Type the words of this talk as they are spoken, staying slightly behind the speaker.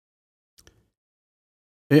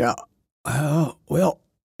Yeah. Well,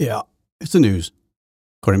 yeah. It's the news,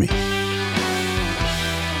 according to me.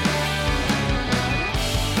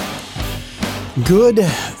 Good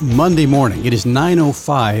Monday morning. It is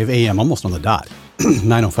 9:05 a.m., almost on the dot.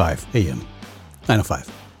 9:05 a.m. 9:05.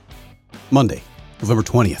 Monday, November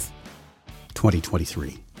 20th,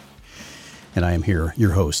 2023. And I am here,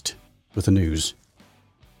 your host, with the news,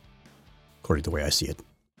 according to the way I see it.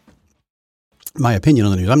 My opinion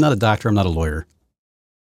on the news. I'm not a doctor. I'm not a lawyer.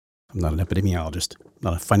 I'm not an epidemiologist. I'm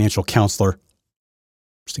not a financial counselor.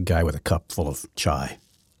 Just a guy with a cup full of chai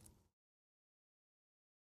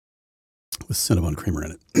with cinnamon creamer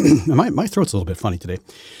in it. my throat's a little bit funny today.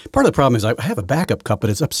 Part of the problem is I have a backup cup, but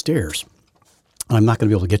it's upstairs. I'm not going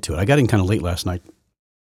to be able to get to it. I got in kind of late last night.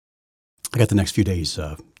 I got the next few days.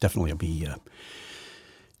 Definitely, we're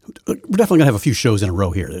definitely going to have a few shows in a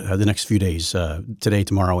row here. The next few days, today,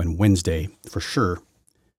 tomorrow, and Wednesday, for sure.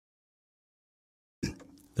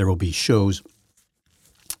 There will be shows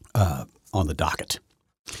on the docket,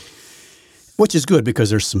 which is good because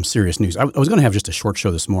there's some serious news. I was going to have just a short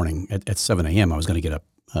show this morning at 7 a.m. I was going to get up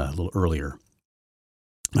a little earlier.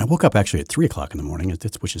 And I woke up actually at 3 o'clock in the morning,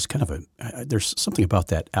 which is kind of there's something about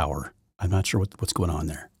that hour. I'm not sure what's going on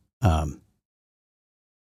there.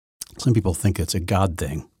 Some people think it's a God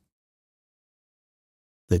thing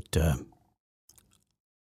that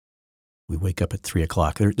we wake up at 3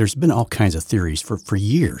 o'clock. There's been all kinds of theories for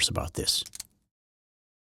years about this.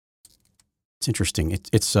 It's interesting.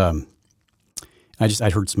 I just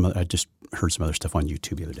heard some other stuff on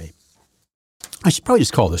YouTube the other day. I should probably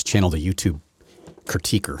just call this channel the YouTube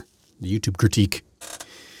Critiquer, the YouTube Critique.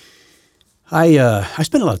 I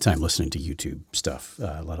spend a lot of time listening to YouTube stuff,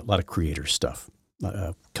 a lot of creator stuff,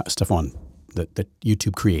 stuff on that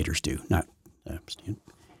YouTube creators do.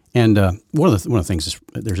 And one of the things is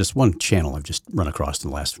there's this one channel I've just run across in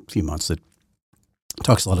the last few months that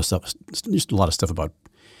talks a lot of stuff about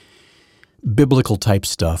biblical type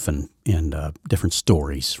stuff and different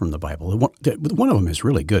stories from the Bible. One of them is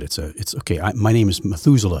really good. It's okay. My name is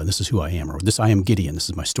Methuselah, and this is who I am, or I am Gideon. This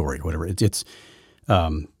is my story, or whatever. And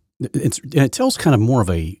it tells kind of more of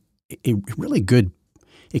a really good.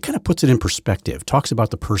 It kind of puts it in perspective. Talks about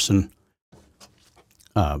the person.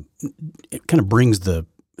 It kind of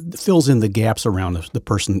fills in the gaps around the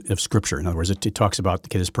person of Scripture. In other words, it talks about,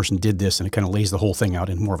 okay, this person did this, and it kind of lays the whole thing out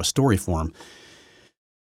in more of a story form,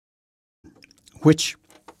 which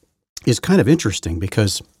is kind of interesting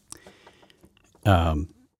because it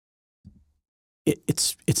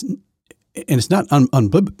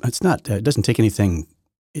doesn't take anything.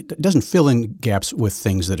 It doesn't fill in gaps with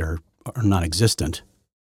things that are non-existent.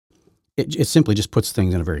 It simply just puts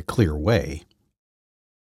things in a very clear way.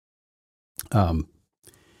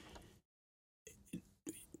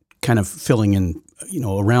 Kind of filling in,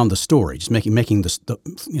 around the story, just making this. I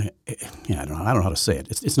don't know how to say it.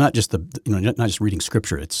 It's not just not just reading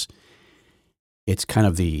Scripture. It's kind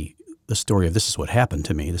of the story of this is what happened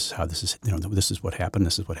to me. This is how this is. This is what happened.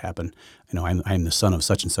 This is what happened. I'm the son of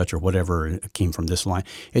such and such or whatever. It came from this line.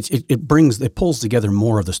 It pulls together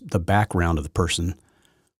more of the background of the person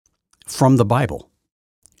from the Bible,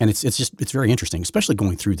 and it's very interesting, especially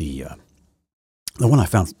going through the one I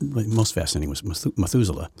found most fascinating was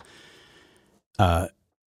Methuselah. Noah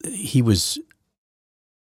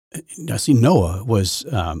was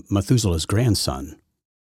Methuselah's grandson.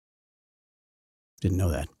 Didn't know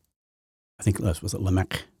that. I think was it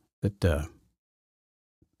Lamech that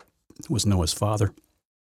was Noah's father.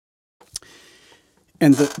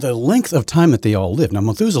 And the length of time that they all lived. Now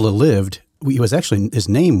Methuselah lived. His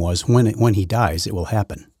name was when he dies, it will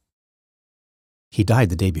happen. He died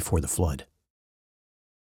the day before the flood.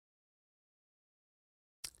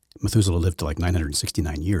 Methuselah lived to like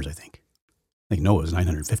 969 years, I think. I think Noah was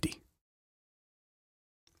 950. He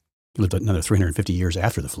lived another 350 years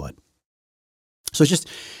after the flood. So it's just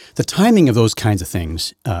the timing of those kinds of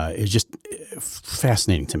things is just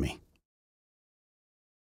fascinating to me.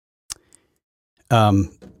 I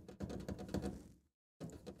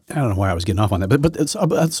don't know why I was getting off on that, but so I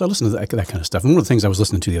listened to that kind of stuff. And one of the things I was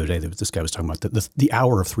listening to the other day, that this guy was talking about the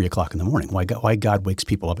hour of 3 o'clock in the morning. Why God wakes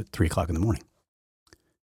people up at 3 o'clock in the morning.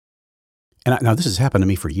 And now this has happened to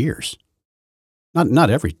me for years. Not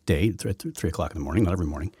every day at 3 o'clock in the morning, not every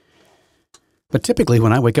morning. But typically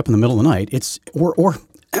when I wake up in the middle of the night, it's, well,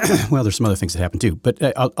 there's some other things that happen too, but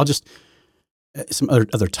I'll just, some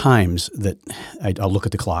other times that I'll look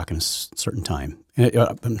at the clock in a certain time. And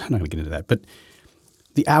I'm not going to get into that, but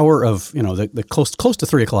the hour of, the close to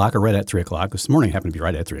 3 o'clock or right at 3 o'clock, this morning happened to be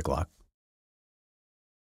right at 3 o'clock.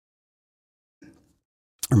 Or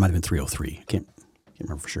it might have been 3:03. I can't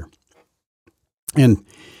remember for sure. And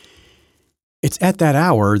it's at that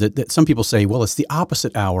hour that some people say, well, it's the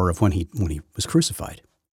opposite hour of when he was crucified.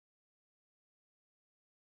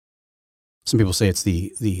 Some people say it's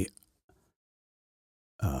the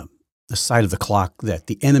side of the clock that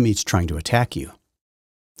the enemy's trying to attack you.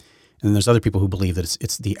 And then there's other people who believe that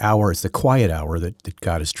it's the hour, it's the quiet hour that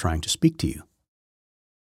God is trying to speak to you.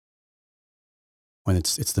 When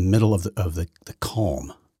it's the middle of the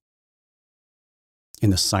calm, in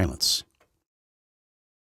the silence.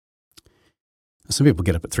 Some people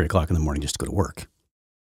get up at 3 o'clock in the morning just to go to work.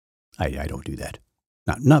 I don't do that.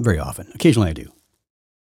 Not very often. Occasionally I do.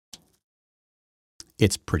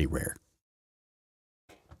 It's pretty rare.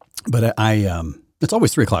 But it's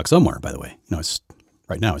always 3 o'clock somewhere, by the way.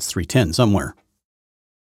 Right now it's 3:10 somewhere.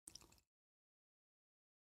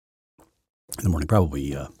 In the morning,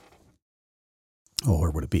 probably,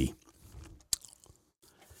 where would it be?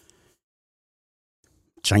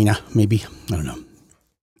 China, maybe? I don't know.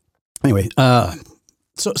 Anyway,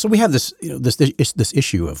 so we have this, this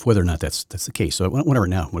issue of whether or not that's the case. So whenever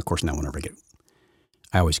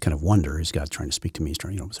I always kind of wonder, is God trying to speak to me?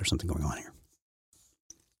 Was there something going on here?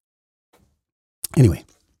 Anyway,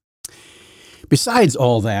 besides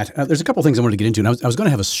all that, there's a couple of things I wanted to get into. And I was going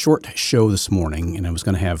to have a short show this morning, and I was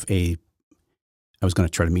going to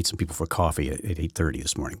try to meet some people for coffee at 8:30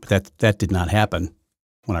 this morning. But that did not happen.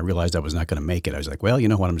 When I realized I was not going to make it, I was like, well, you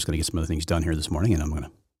know what? I'm just going to get some other things done here this morning, and I'm going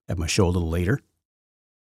to have my show a little later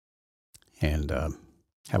and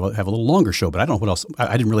have a little longer show. But I don't know what else.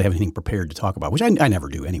 I didn't really have anything prepared to talk about, which I never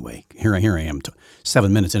do anyway. Here I am,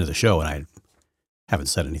 7 minutes into the show, and I haven't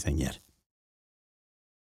said anything yet.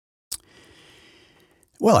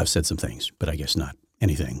 Well, I've said some things, but I guess not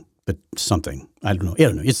anything, but something. I don't know.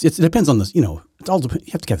 It depends on this. It's all. You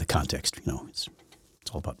have to get the context. It's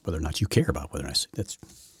all about whether or not you care about whether or not that's.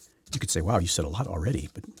 You could say, "Wow, you said a lot already,"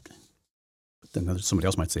 but then somebody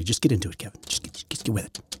else might say, "Just get into it, Kevin. Just get with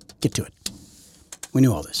it. Get to it." We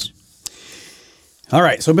knew all this. All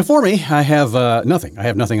right. So before me, I have nothing. I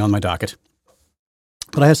have nothing on my docket,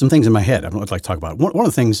 but I have some things in my head I'd like to talk about. One of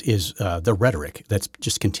the things is the rhetoric that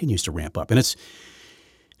just continues to ramp up, and it's.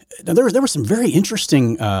 Now, there were some very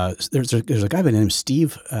interesting. There's a guy by the name of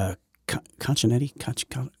Steve Cacianetti.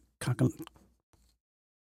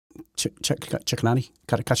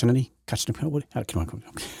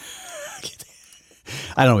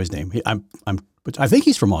 I don't know his name. I think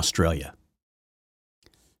he's from Australia.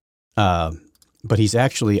 But he's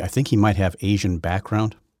actually, I think he might have Asian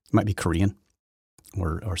background. He might be Korean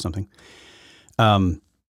or something.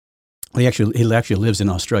 He actually lives in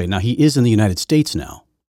Australia. Now, he is in the United States now.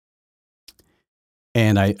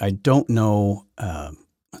 And I don't know,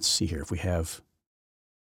 let's see here if we have,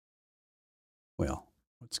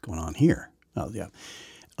 what's going on here? Oh, yeah.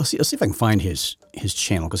 I'll see if I can find his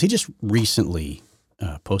channel, because he just recently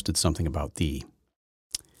posted something about it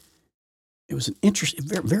was an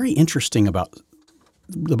very interesting about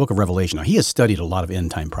the book of Revelation. Now, he has studied a lot of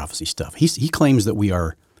end time prophecy stuff. He claims that we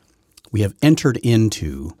have entered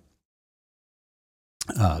into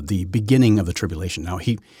the beginning of the tribulation. Now,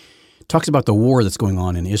 he talks about the war that's going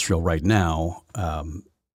on in Israel right now, and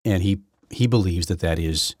he believes that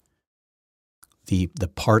is the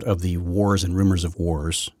part of the wars and rumors of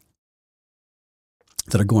wars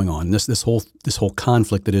that are going on. This whole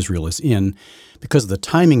conflict that Israel is in, because of the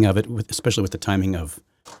timing of it, especially with the timing of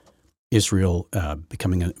Israel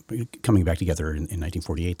coming back together in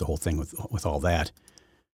 1948, the whole thing with all that.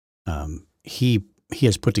 He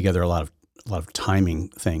has put together a lot of timing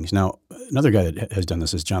things. Now, another guy that has done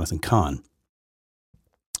this is Jonathan Cahn.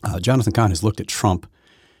 Jonathan Cahn has looked at Trump,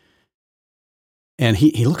 and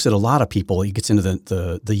he looks at a lot of people. He gets into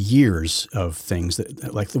the years of things,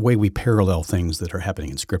 that, like the way we parallel things that are happening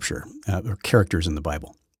in Scripture, or characters in the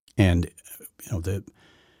Bible, and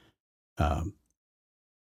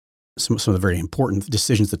some of the very important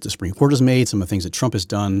decisions that the Supreme Court has made, some of the things that Trump has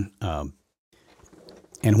done,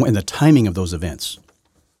 and when the timing of those events.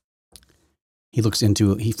 He looks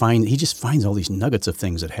into, he just finds all these nuggets of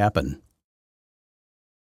things that happen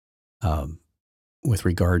with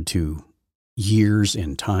regard to years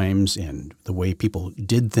and times and the way people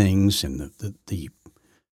did things and the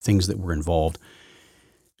things that were involved.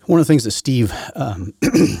 One of the things that Steve,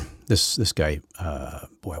 this guy, I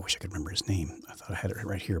wish I could remember his name. I thought I had it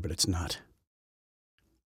right here, but it's not.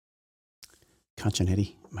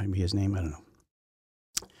 Cacianetti might be his name. I don't know.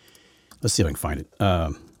 Let's see if I can find it.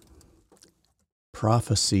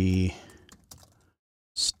 Prophecy,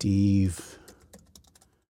 Steve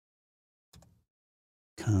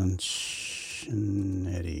Cacianetti.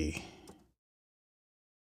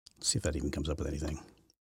 Let's see if that even comes up with anything.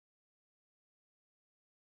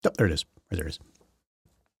 Oh, there it is. Right there it is.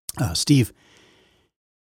 Steve,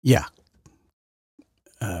 yeah.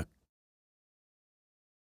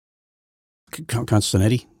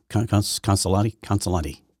 Constantini? Consolati?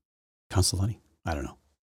 I don't know.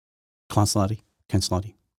 Consolati?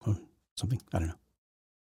 Something? I don't know.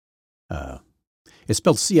 It's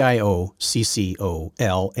spelled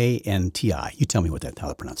Ciocciolanti. You tell me how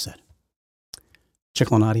to pronounce that.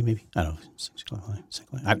 Ciccolanotti, maybe? I don't know.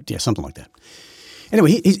 Yeah, something like that.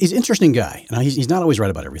 Anyway, he's an interesting guy. And he's not always right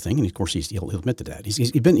about everything, and of course he'll admit to that.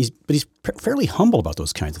 But he's fairly humble about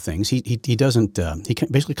those kinds of things. He doesn't. He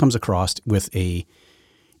basically comes across with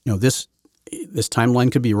this timeline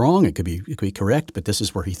could be wrong. It could be correct, but this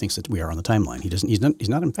is where he thinks that we are on the timeline. He's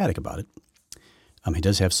not emphatic about it. He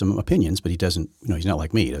does have some opinions, but he doesn't. He's not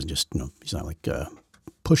like me. He doesn't just. He's not like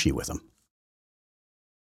pushy with them.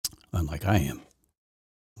 Unlike I am.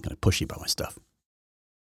 I'm kind of pushy about my stuff.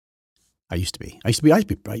 I used to be a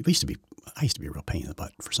real pain in the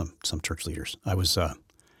butt for some church leaders. I was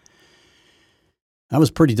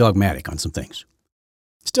pretty dogmatic on some things.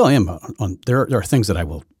 Still am on. There are things that I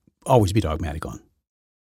will always be dogmatic on.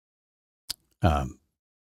 But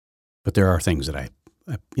there are things that I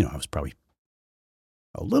was probably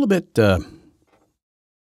a little bit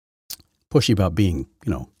pushy about being.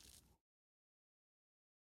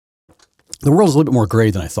 The world is a little bit more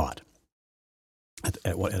gray than I thought. At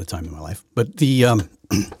a time in my life, but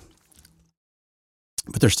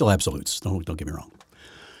but there's still absolutes. Don't get me wrong.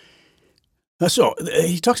 So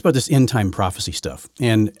he talks about this end time prophecy stuff,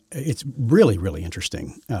 and it's really, really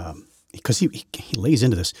interesting because he lays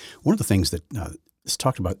into this. One of the things that is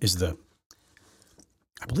talked about is I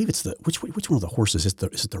believe it's which one of the horses is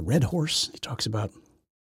it the red horse? He talks about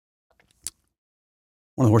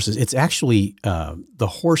one of the horses. It's actually the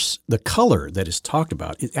horse. The color that is talked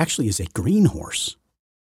about, it actually is a green horse.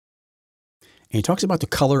 And he talks about the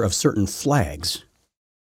color of certain flags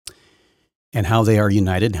and how they are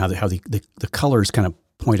united, and how the colors kind of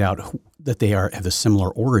point out that they have a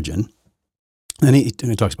similar origin. And he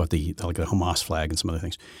talks about the Hamas flag and some other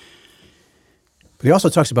things. But he also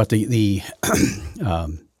talks about the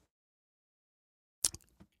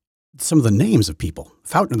some of the names of people.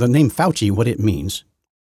 The name Fauci, what it means.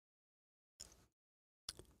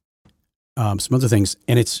 Some other things,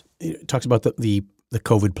 and it talks about the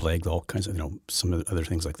COVID plague, all kinds of some of the other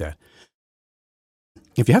things like that.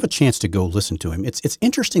 If you have a chance to go listen to him, it's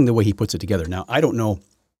interesting the way he puts it together. Now, I don't know.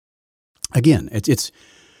 Again, it's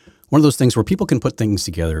one of those things where people can put things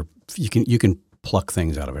together. You can pluck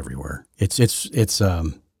things out of everywhere. It's and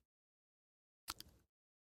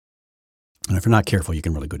if you're not careful, you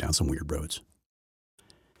can really go down some weird roads.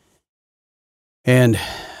 And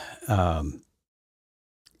I'm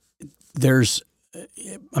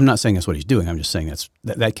not saying that's what he's doing. I'm just saying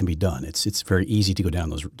that can be done. It's very easy to go down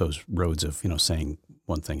those roads of saying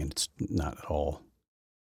one thing and it's not at all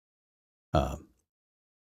the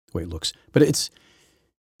way it looks. But it's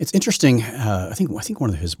interesting. I think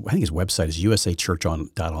his website is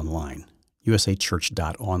usachurch.online.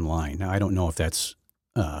 usachurch.online. Now I don't know if that's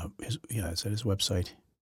is that his website?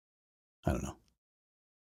 I don't know.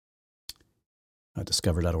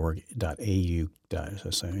 Discover.org.au. Yeah, I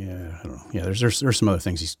don't know. Yeah, there's some other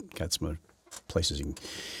things. He's got some other places you can.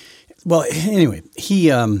 Well, anyway,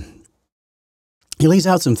 he lays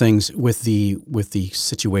out some things with the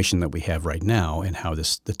situation that we have right now and how the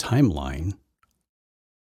timeline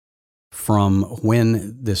from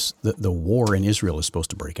when the war in Israel is supposed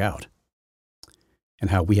to break out, and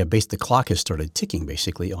how we have the clock has started ticking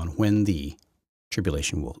basically on when the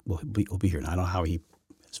tribulation will be here. And I don't know how I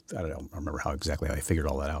don't remember exactly how I figured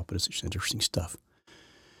all that out, but it's just interesting stuff.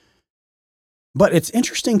 But it's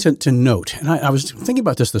interesting to note, and I was thinking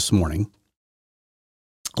about this morning.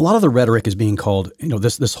 A lot of the rhetoric is being called,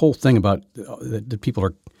 this whole thing about that people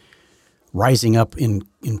are rising up in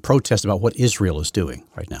protest about what Israel is doing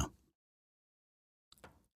right now.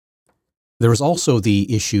 There was also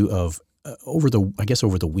the issue of over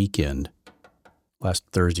the weekend, last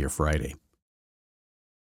Thursday or Friday,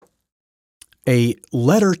 a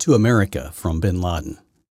letter to America from bin Laden,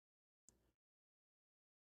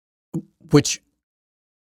 which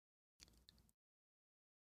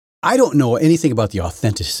I don't know anything about the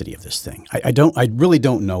authenticity of this thing. I really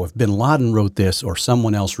don't know if bin Laden wrote this or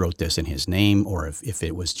someone else wrote this in his name, or if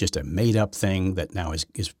it was just a made up thing that now is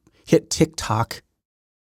hit TikTok,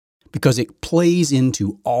 because it plays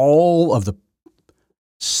into all of the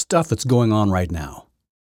stuff that's going on right now.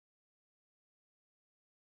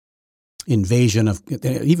 Invasion it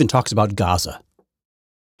even talks about Gaza,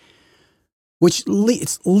 which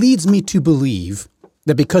leads me to believe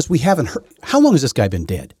that because we haven't heard, how long has this guy been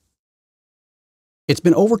dead? It's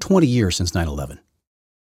been over 20 years since 9/11.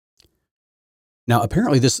 Now,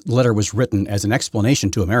 apparently this letter was written as an explanation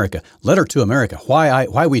to America. Letter to America,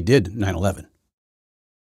 why we did 9/11.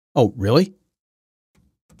 Oh, really?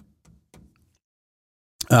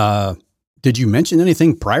 Did you mention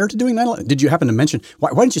anything prior to doing 9/11? Did you happen to mention, why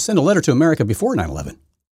didn't you send a letter to America before 9/11?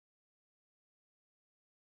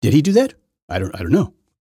 Did he do that? I don't know.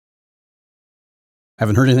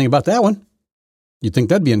 Haven't heard anything about that one. You'd think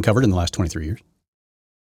that'd be uncovered in the last 23 years.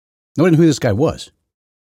 Nobody knew who this guy was.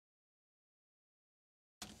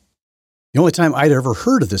 The only time I'd ever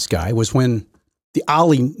heard of this guy was when the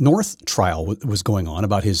Ollie North trial was going on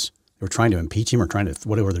about they were trying to impeach him or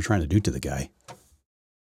whatever they're trying to do to the guy.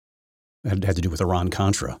 It had to do with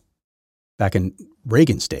Iran-Contra back in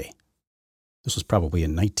Reagan's day. This was probably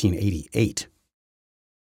in 1988.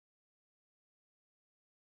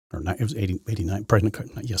 Or it was 89,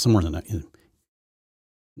 yeah, somewhere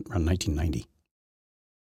around 1990.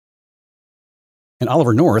 And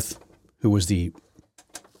Oliver North, who was the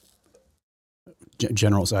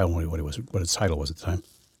general, I don't know what his title was at the time.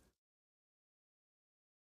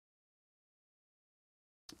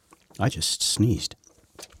 I just sneezed.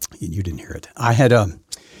 You didn't hear it. I had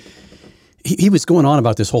he was going on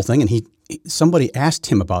about this whole thing, and somebody asked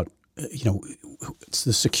him about it's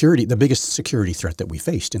the biggest security threat that we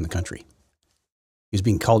faced in the country. He was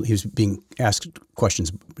being asked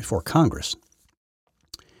questions before Congress.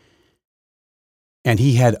 And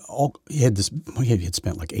he had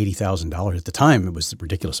spent like $80,000 at the time. It was a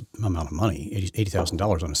ridiculous amount of money,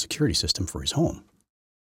 $80,000 on a security system for his home.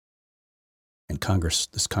 And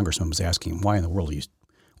this congressman was asking him, why in the world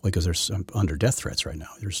because there's under death threats right now.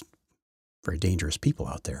 There's very dangerous people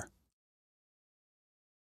out there.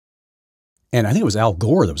 And I think it was Al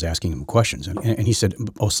Gore that was asking him questions. And he said,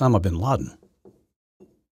 Osama bin Laden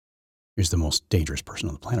is the most dangerous person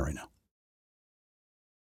on the planet right now.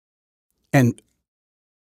 And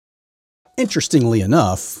interestingly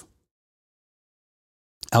enough,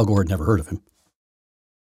 Al Gore had never heard of him.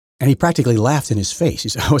 And he practically laughed in his face. He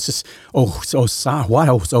said, what?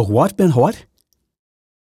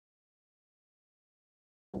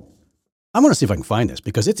 I'm going to see if I can find this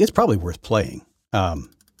because it's probably worth playing. Al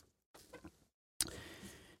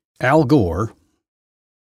Gore,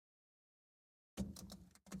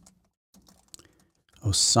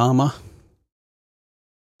 Osama,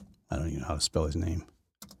 I don't even know how to spell his name,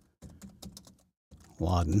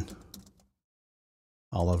 Laden,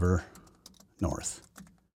 Oliver North.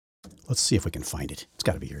 Let's see if we can find it. It's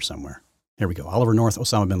got to be here somewhere. Here we go. Oliver North,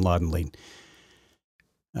 Osama bin Laden, Laden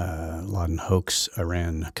hoax,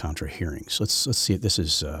 Iran-Contra hearings. Let's see it. This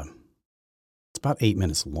is it's about 8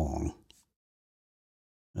 minutes long.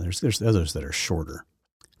 There's others that are shorter.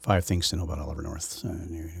 5 things to know about Oliver North.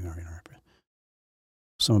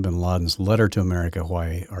 Osama bin Laden's letter to America.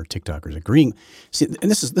 Why are TikTokers agreeing? See, and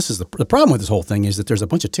this is the problem with this whole thing is that there's a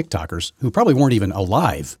bunch of TikTokers who probably weren't even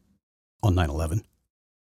alive on 9/11.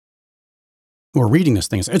 Who are reading this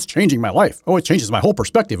thing and say, it's changing my life. Oh, it changes my whole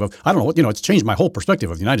perspective of, I don't know what, it's changed my whole perspective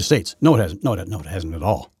of the United States. No, it hasn't. No, it hasn't at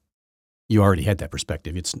all. You already had that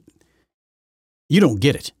perspective. You don't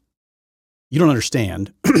get it. You don't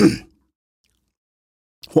understand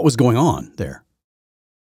what was going on there.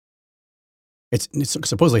 It's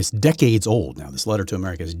supposedly it's decades old now. This letter to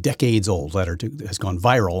America is decades old. Has gone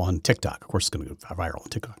viral on TikTok. Of course, it's going to go viral on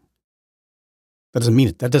TikTok. That doesn't mean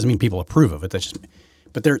it. That doesn't mean people approve of it.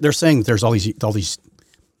 But they're saying that there's all these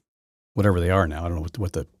whatever they are now. I don't know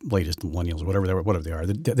what the latest millennials, whatever they are.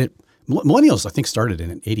 The millennials, I think, started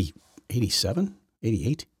in 87,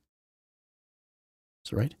 88. Is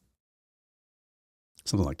that right?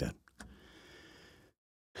 Something like that.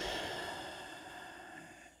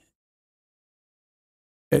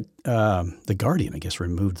 The Guardian, I guess,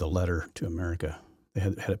 removed the letter to America. They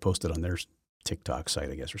had it posted on their TikTok site,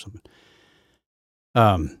 I guess, or something.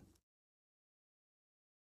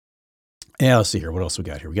 Yeah, let's see here. What else we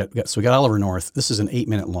got here? We got Oliver North. This is an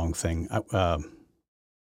 8-minute long thing.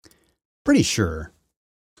 Pretty sure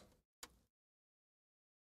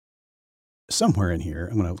somewhere in here,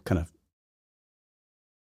 I'm going to kind of.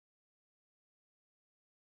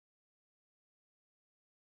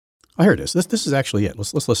 Oh, here it is. This is actually it.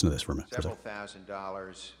 Let's listen to this for a minute. Several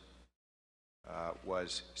 $1,000s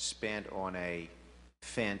was spent on a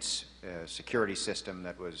fence security system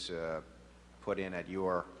that was put in at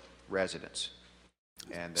your residence.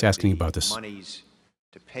 And it's asking about this. Monies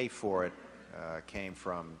to pay for it came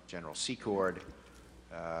from General Secord.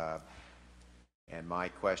 And my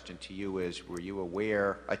question to you is, were you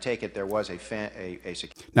aware? I take it there was a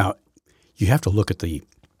Now, you have to look at the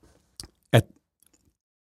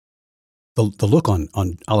look on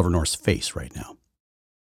Oliver North's face right now.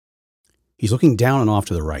 He's looking down and off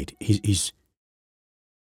to the right. He's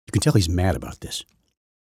You can tell he's mad about this.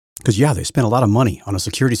 Because, yeah, they spent a lot of money on a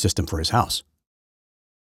security system for his house.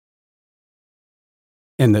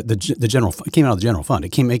 And the general it came out of the general fund.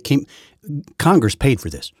 Congress paid for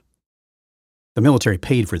this. The military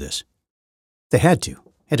paid for this. They had to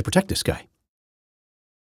protect this guy.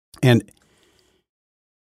 And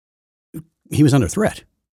he was under threat.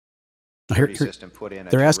 Now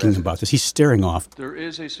they're asking him about this. He's staring off. There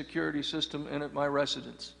is a security system in at my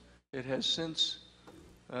residence. It has since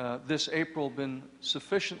this April been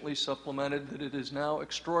sufficiently supplemented that it is now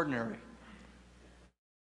extraordinary.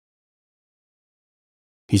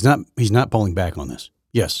 He's not pulling back on this.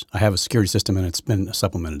 Yes, I have a security system and it's been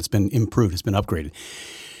supplemented. It's been improved. It's been upgraded.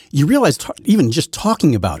 You realize even just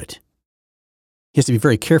talking about it, he has to be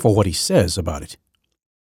very careful what he says about it.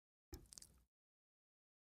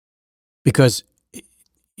 Because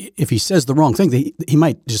if he says the wrong thing, he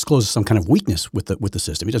might disclose some kind of weakness with the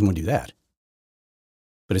system. He doesn't want to do that.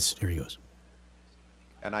 But here he goes.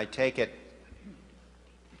 And I take it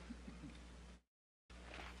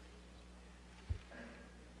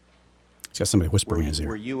he's got somebody whispering in his ear.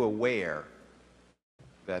 Were you aware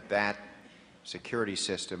that that security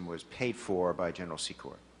system was paid for by General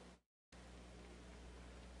Secor?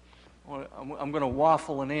 Well, I'm going to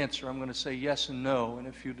waffle an answer. I'm going to say yes and no. And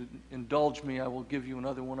if you'd indulge me, I will give you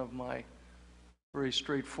another one of my very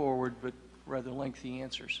straightforward but rather lengthy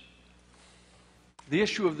answers. The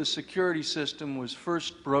issue of the security system was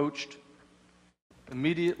first broached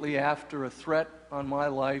immediately after a threat on my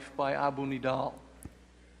life by Abu Nidal.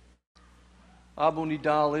 Abu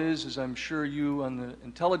Nidal is, as I'm sure you on the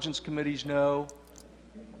intelligence committees know,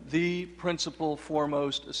 the principal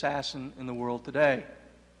foremost assassin in the world today.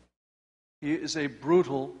 He is a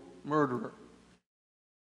brutal murderer.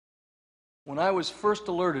 When I was first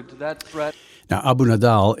alerted to that threat... Now, Abu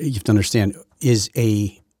Nidal, you have to understand, is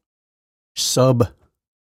a sub-worker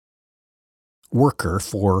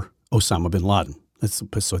for Osama bin Laden.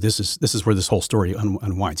 So this is where this whole story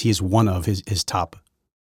unwinds. He is one of his top,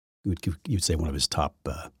 you'd say one of his top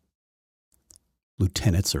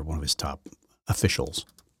lieutenants or one of his top officials.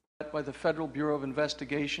 By the Federal Bureau of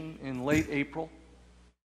Investigation in late April.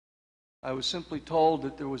 I was simply told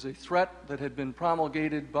that there was a threat that had been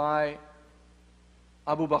promulgated by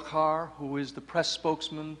Abu Bakr, who is the press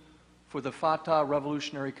spokesman for the Fatah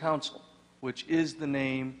Revolutionary Council, which is the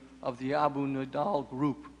name of the Abu Nidal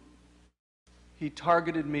group. He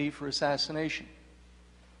targeted me for assassination.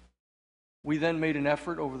 We then made an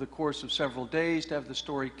effort over the course of several days to have the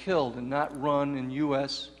story killed and not run in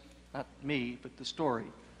U.S., not me, but the story,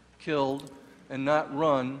 killed and not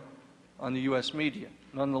run on the U.S. media.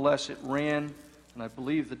 Nonetheless, it ran, and I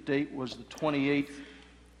believe the date was the 28th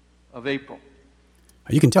of April.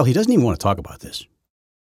 You can tell he doesn't even want to talk about this.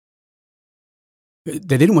 They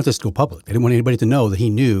didn't want this to go public. They didn't want anybody to know that he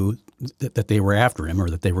knew that they were after him or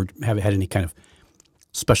that they had any kind of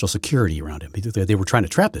special security around him. They were trying to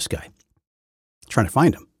trap this guy, trying to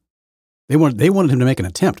find him. They wanted him to make an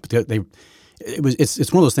attempt, but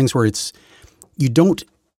it's one of those things where you don't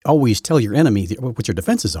always tell your enemy what your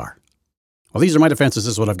defenses are. Well, these are my defenses.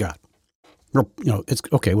 This is what I've got. It's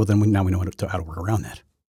okay. Well, then now we know how to work around that.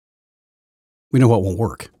 We know what won't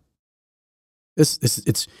work. You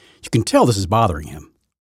can tell this is bothering him,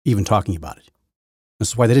 even talking about it. This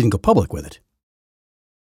is why they didn't go public with it.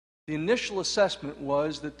 The initial assessment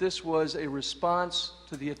was that this was a response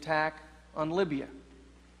to the attack on Libya,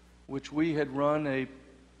 which we had run a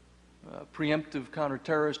preemptive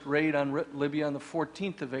counterterrorist raid on Libya on the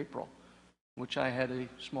 14th of April. Which I had a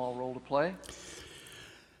small role to play.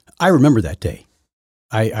 I remember that day.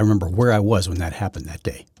 I remember where I was when that happened that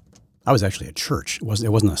day. I was actually at church. It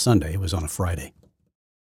wasn't a Sunday. It was on a Friday.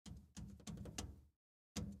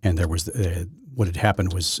 And there was what had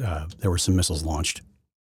happened was there were some missiles launched.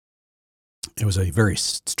 It was a very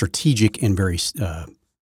strategic and very what do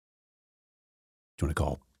you want to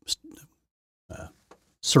call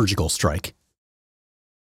surgical strike,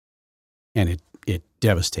 and it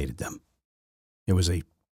devastated them.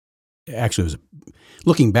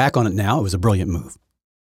 Looking back on it now, it was a brilliant move.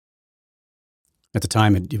 At the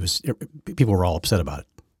time, people were all upset about it.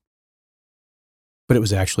 But it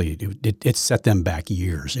was actually, it set them back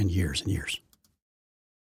years and years and years.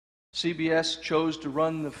 CBS chose to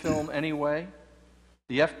run the film anyway.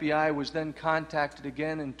 The FBI was then contacted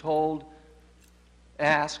again and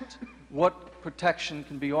asked what protection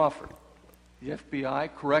can be offered. The FBI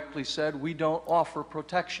correctly said, we don't offer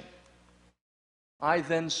protection. I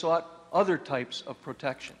then sought other types of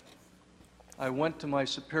protection. I went to my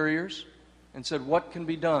superiors and said, what can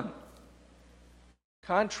be done?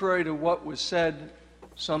 Contrary to what was said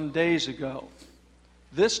some days ago,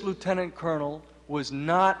 this lieutenant colonel was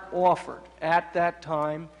not offered at that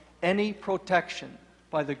time any protection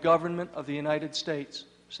by the government of the United States,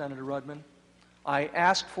 Senator Rudman. I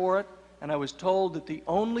asked for it, and I was told that the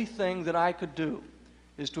only thing that I could do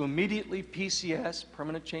is to immediately PCS,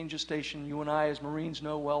 permanent change of station, you and I as Marines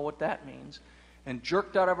know well what that means, and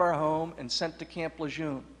jerked out of our home and sent to Camp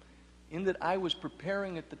Lejeune. In that I was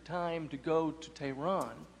preparing at the time to go to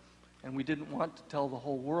Tehran, and we didn't want to tell the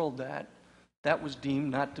whole world that, that was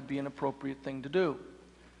deemed not to be an appropriate thing to do.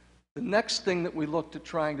 The next thing that we looked at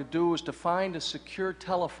trying to do was to find a secure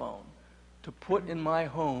telephone to put in my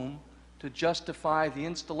home to justify the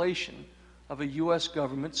installation of a U.S.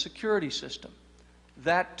 government security system.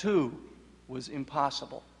 That, too, was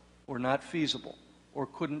impossible, or not feasible, or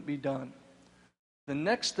couldn't be done. The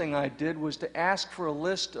next thing I did was to ask for a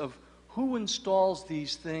list of who installs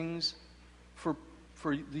these things for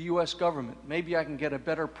the U.S. government. Maybe I can get a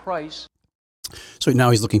better price. So now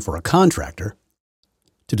he's looking for a contractor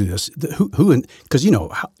to do this. Because, you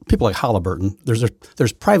know, people like Halliburton,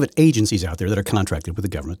 there's private agencies out there that are contracted with the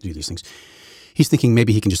government to do these things. He's thinking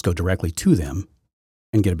maybe he can just go directly to them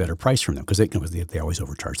and get a better price from them, because they always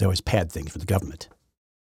overcharge. They always pad things for the government.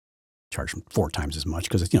 Charge them 4 times as much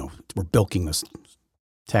because, you know, we're bilking this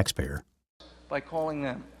taxpayer. By calling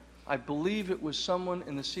them. I believe it was someone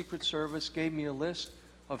in the Secret Service gave me a list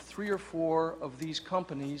of 3 or 4 of these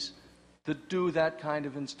companies that do that kind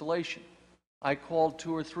of installation. I called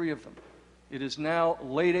 2 or 3 of them. It is now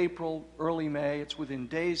late April, early May. It's within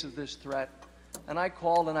days of this threat. And I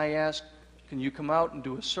called and I asked, can you come out and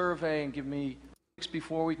do a survey and give me weeks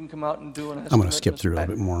before we can come out and do an estimate? I'm going to skip through a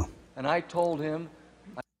little bit more. And I told him,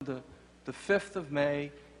 the 5th of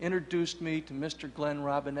May, introduced me to Mr. Glenn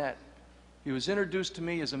Robinette. He was introduced to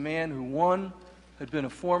me as a man who, 1, had been a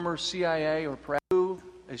former CIA or perhaps 2,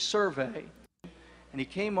 a survey, and he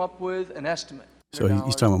came up with an estimate. So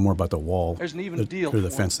he's talking more about the wall. There's an even deal for the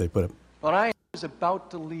fence they put up. But I was about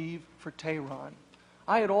to leave for Tehran.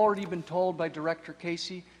 I had already been told by Director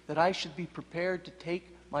Casey that I should be prepared to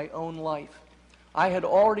take my own life. I had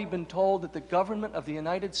already been told that the government of the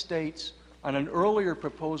United States, on an earlier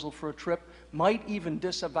proposal for a trip, might even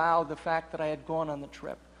disavow the fact that I had gone on the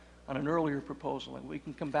trip on an earlier proposal, and we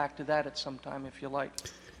can come back to that at some time if you like.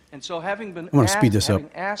 And so having been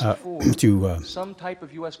asked for some type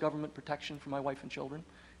of U.S. government protection for my wife and children,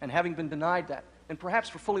 and having been denied that, and perhaps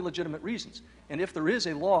for fully legitimate reasons, and if there is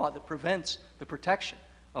a law that prevents the protection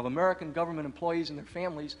of American government employees and their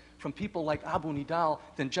families from people like Abu Nidal,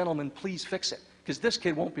 then gentlemen, please fix it. Because this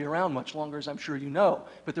kid won't be around much longer, as I'm sure you know,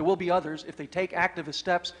 but there will be others, if they take activist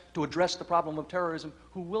steps to address the problem of terrorism,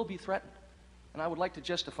 who will be threatened. And I would like to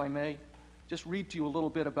just, if I may, just read to you a little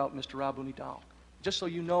bit about Mr. Abu Nidal, just so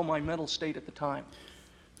you know my mental state at the time.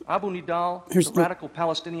 Abu Nidal is a radical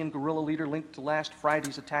Palestinian guerrilla leader linked to last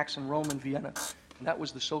Friday's attacks in Rome and Vienna. And that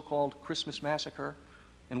was the so-called Christmas massacre,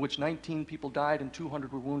 in which 19 people died and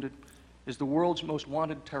 200 were wounded, is the world's most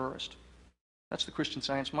wanted terrorist. That's the Christian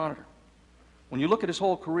Science Monitor. When you look at his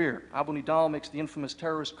whole career, Abu Nidal makes the infamous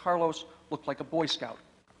terrorist Carlos look like a Boy Scout.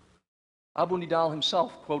 Abu Nidal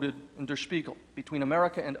himself quoted in Der Spiegel, "Between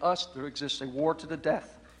America and us, there exists a war to the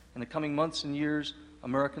death. In the coming months and years,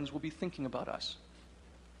 Americans will be thinking about us."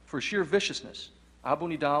 For sheer viciousness, Abu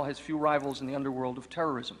Nidal has few rivals in the underworld of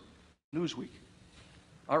terrorism. Newsweek.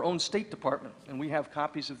 Our own State Department, and we have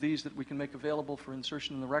copies of these that we can make available for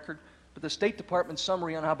insertion in the record, but the State Department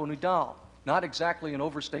summary on Abu Nidal, not exactly an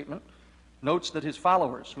overstatement, notes that his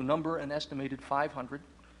followers, who number an estimated 500,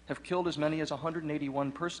 have killed as many as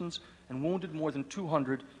 181 persons and wounded more than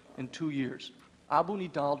 200 in 2 years. Abu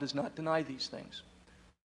Nidal does not deny these things.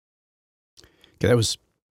 Okay, that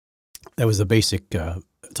was the basic,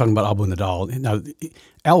 talking about Abu Nidal. Now,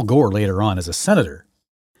 Al Gore later on, as a senator,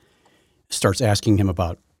 starts asking him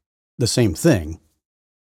about the same thing.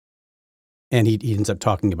 And he ends up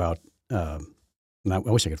talking about, and I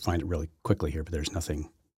wish I could find it really quickly here, but there's nothing.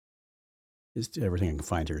 Everything I can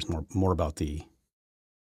find here is more about the,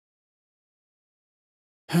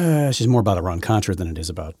 it's just more about Iran-Contra than it is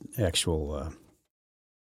about actual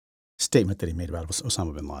statement that he made about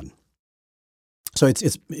Osama bin Laden. So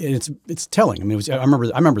it's telling. I mean, I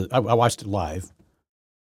remember I watched it live.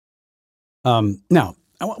 Now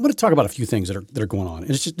I want to talk about a few things that are going on,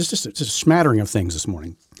 and it's just a smattering of things this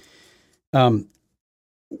morning.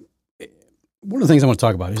 One of the things I want to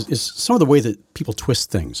talk about is some of the way that people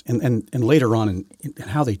twist things, and later on, and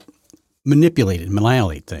how they manipulate and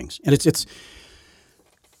annihilate things, and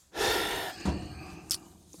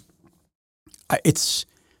it's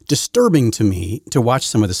disturbing to me to watch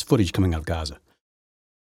some of this footage coming out of Gaza.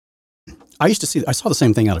 I saw the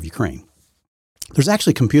same thing out of Ukraine. There's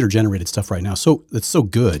actually computer-generated stuff right now, so that's so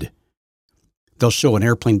good they'll show an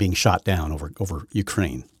airplane being shot down over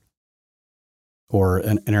Ukraine, or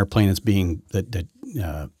an airplane that's being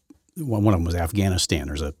one of them was Afghanistan.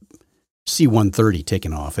 There's a C-130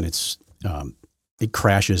 taken off, and it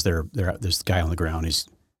crashes. There's this guy on the ground.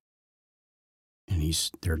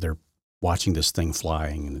 They're watching this thing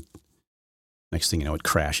flying, and the next thing you know, it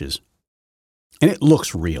crashes, and it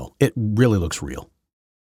looks real. It really looks real.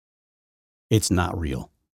 It's not real.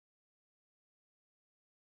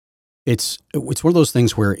 It's one of those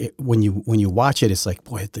things where when you watch it, it's like,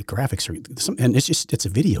 boy, the graphics are, and it's a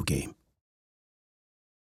video game.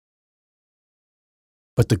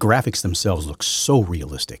 But the graphics themselves look so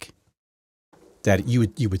realistic that you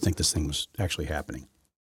would think this thing was actually happening.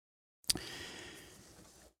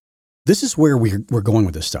 This is where we're going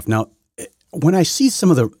with this stuff. Now, when I see some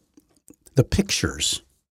of the pictures,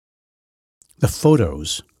 the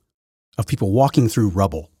photos of people walking through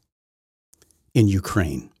rubble in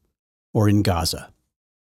Ukraine or in Gaza,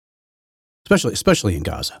 especially in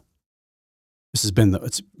Gaza, this has been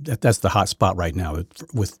that's the hot spot right now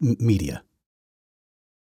with media.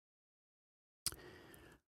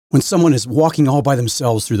 When someone is walking all by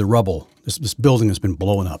themselves through the rubble, this building has been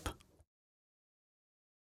blown up.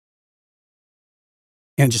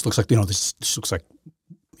 And it just looks like, this looks like,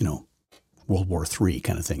 World War III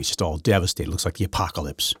kind of thing. It's just all devastated. It looks like the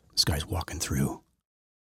apocalypse. This guy's walking through,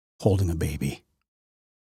 holding a baby,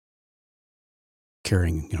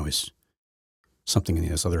 carrying, something in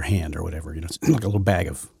his other hand or whatever, it's like a little bag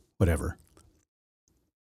of whatever.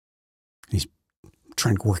 And he's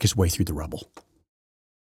trying to work his way through the rubble.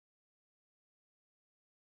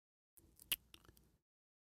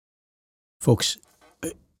 Folks,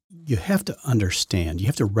 you have to understand, you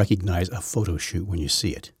have to recognize a photo shoot when you see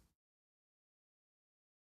it.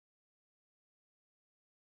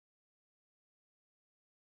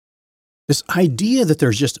 This idea that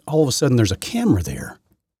there's just all of a sudden there's a camera there.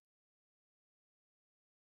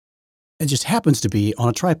 It just happens to be on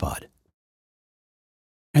a tripod.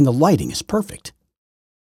 And the lighting is perfect.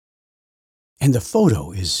 And the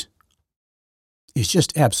photo is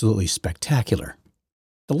just absolutely spectacular.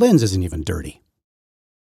 The lens isn't even dirty.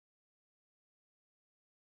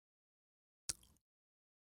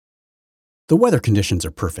 The weather conditions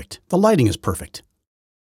are perfect. The lighting is perfect.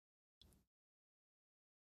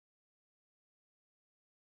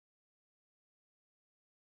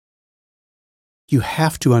 You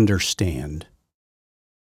have to understand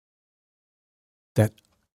that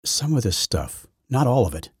some of this stuff, not all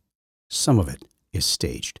of it, some of it is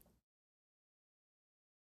staged.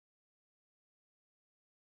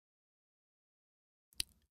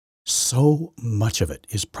 So much of it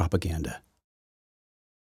is propaganda.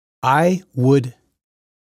 I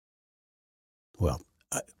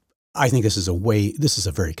think this is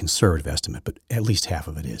a very conservative estimate, but at least half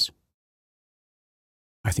of it is.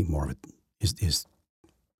 I think more of it is.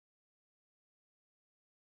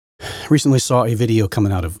 Recently saw a video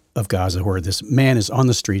coming out of Gaza where this man is on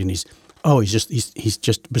the street and he's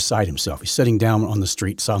just beside himself. He's sitting down on the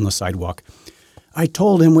street, on the sidewalk. I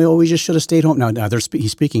told him we just should have stayed home. Now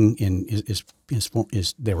he's speaking in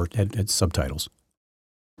had subtitles,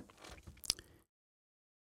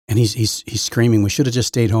 and he's screaming, "We should have just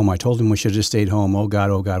stayed home." I told him we should have just stayed home. Oh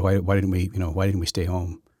God, why didn't we stay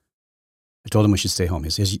home? I told him we should stay home.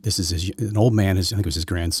 This is an old man. I think it was his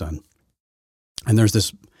grandson, and there's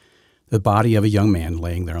the body of a young man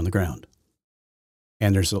laying there on the ground,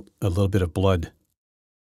 and there's a little bit of blood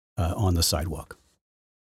on the sidewalk.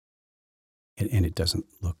 And it doesn't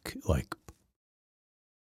look like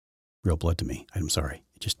real blood to me. I'm sorry.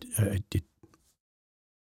 It just did.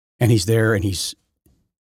 And he's there, and he's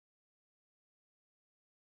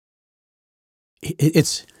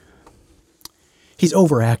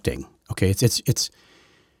overacting. Okay, it's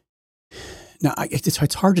now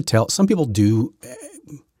it's hard to tell. Some people do.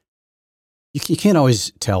 You can't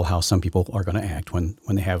always tell how some people are going to act when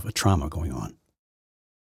they have a trauma going on.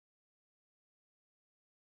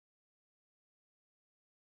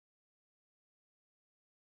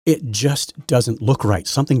 It just doesn't look right.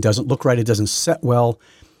 Something doesn't look right. It doesn't set well.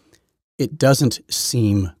 It doesn't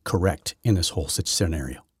seem correct in this whole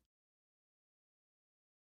scenario.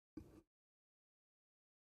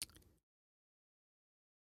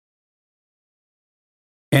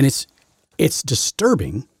 And it's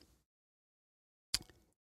disturbing,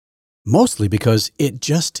 mostly because it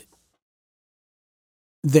just,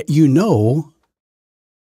 that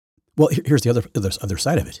well, here's the other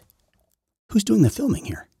side of it. Who's doing the filming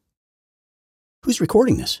here? Who's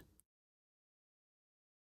recording this?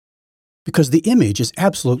 Because the image is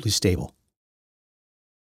absolutely stable.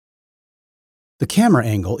 The camera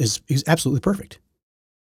angle is absolutely perfect.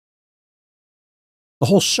 The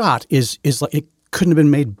whole shot is like it couldn't have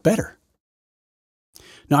been made better.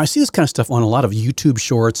 Now, I see this kind of stuff on a lot of YouTube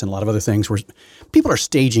shorts and a lot of other things where people are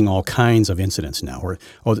staging all kinds of incidents now. Where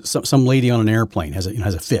some lady on an airplane has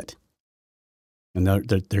a fit, and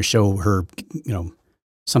they show her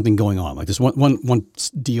something going on. Like this one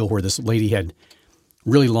deal where this lady had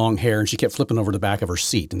really long hair and she kept flipping over the back of her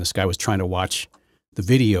seat, and this guy was trying to watch the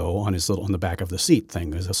video on the back of the seat thing.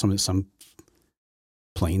 Because some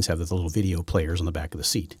planes have the little video players on the back of the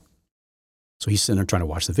seat. So he's sitting there trying to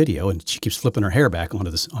watch the video, and she keeps flipping her hair back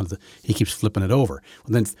he keeps flipping it over.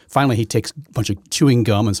 And then finally he takes a bunch of chewing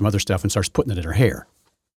gum and some other stuff and starts putting it in her hair.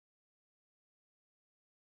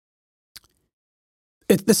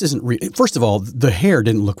 This isn't real. First of all, the hair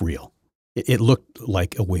didn't look real. It looked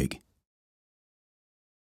like a wig.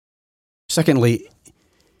 Secondly,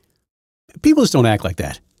 people just don't act like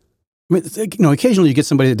that. I mean, occasionally you get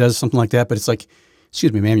somebody that does something like that, but it's like,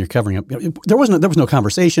 excuse me, ma'am, you're covering up. There was no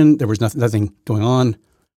conversation. There was nothing going on.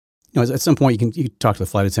 At some point you talk to the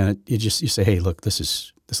flight attendant. You say, hey, look,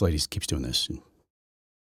 this lady keeps doing this. And,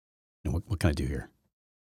 what can I do here?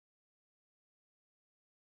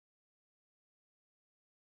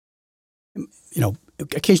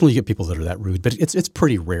 Occasionally you get people that are that rude, but it's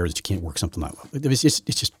pretty rare that you can't work something out. It's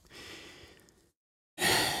just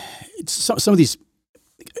some of these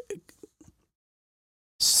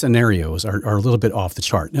scenarios are a little bit off the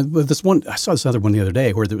chart. Now, I saw this other one the other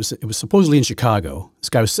day where it was supposedly in Chicago. This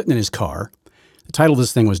guy was sitting in his car. The title of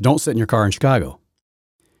this thing was "Don't Sit in Your Car in Chicago."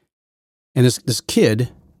 And this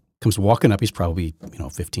kid comes walking up. He's probably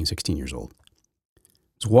 15, 16 years old.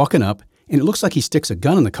 He's walking up, and it looks like he sticks a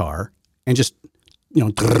gun in the car and just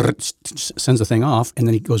sends the thing off, and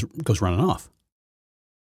then he goes running off.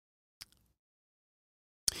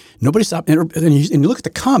 Nobody stopped. And you look at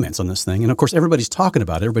the comments on this thing, and of course, everybody's talking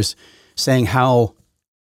about it. Everybody's saying how,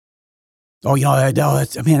 man,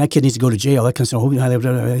 that kid needs to go to jail. That kind of stuff.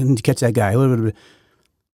 I need to catch that guy.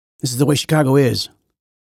 This is the way Chicago is.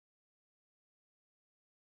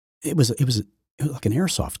 It was like an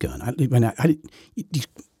airsoft gun.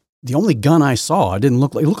 The only gun I saw, it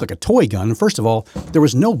looked like a toy gun. And first of all, there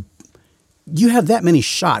was no. You have that many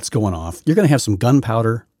shots going off, you're going to have some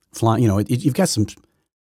gunpowder flying. You've got some.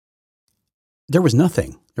 There was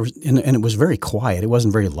nothing. And it was very quiet. It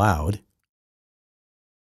wasn't very loud.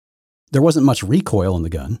 There wasn't much recoil in the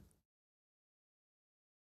gun.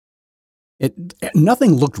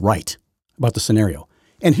 Nothing looked right about the scenario.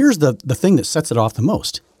 And here's the thing that sets it off the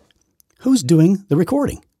most. Who's doing the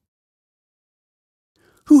recording?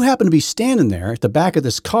 Who happened to be standing there at the back of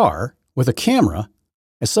this car with a camera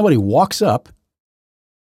as somebody walks up,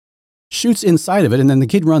 shoots inside of it, and then the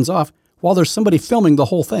kid runs off while there's somebody filming the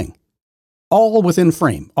whole thing? All within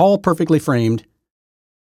frame, all perfectly framed.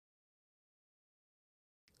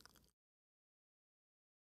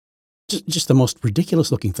 Just the most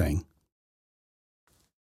ridiculous looking thing.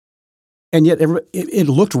 And yet it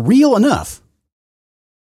looked real enough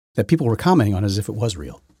that people were commenting on it as if it was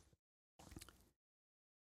real.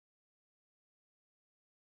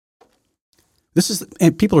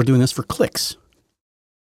 And people are doing this for clicks.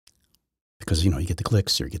 Because, you get the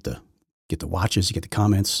clicks, or you get the watches, you get the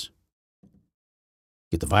comments.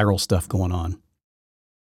 Get the viral stuff going on.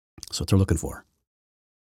 That's what they're looking for.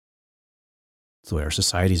 It's the way our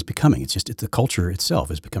society is becoming. The culture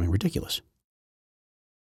itself is becoming ridiculous.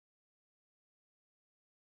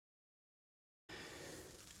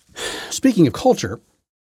 Speaking of culture,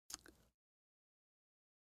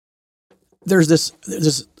 there's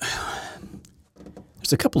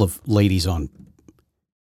a couple of ladies on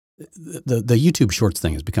the YouTube Shorts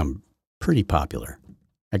thing has become pretty popular.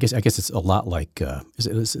 I guess it's a lot like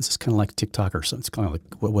it's kind of like TikTok or something. It's kind of like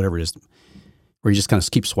whatever it is, where you just kind of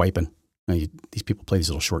keep swiping. These people play these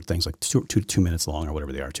little short things like 2 minutes long or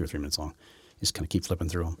whatever they are, 2 or 3 minutes long. You just kind of keep flipping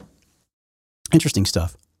through them. Interesting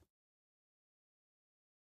stuff.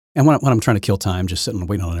 And when I'm trying to kill time, just sitting and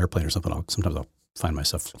waiting on an airplane or something, sometimes I'll find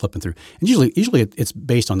myself flipping through. And usually it's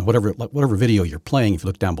based on whatever video you're playing. If you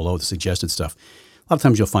look down below the suggested stuff, a lot of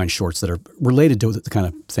times you'll find shorts that are related to the kind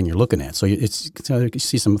of thing you're looking at. So you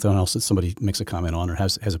see something else that somebody makes a comment on, or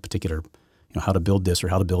has a particular, how to build this or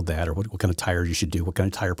how to build that, or what kind of tires you should do, what kind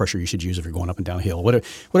of tire pressure you should use if you're going up and down a hill,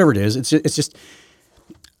 whatever it is. It's just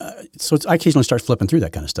so I occasionally start flipping through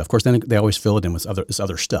that kind of stuff. Of course, then they always fill it in with this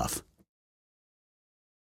other stuff.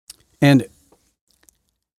 And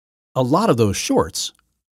a lot of those shorts,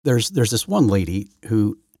 there's this one lady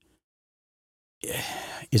who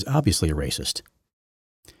is obviously a racist.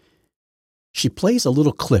 She plays a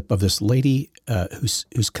little clip of this lady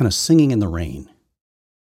who's kind of singing in the rain.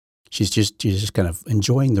 She's just kind of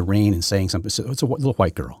enjoying the rain and saying something. So it's a little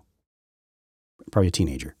white girl, probably a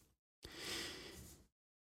teenager.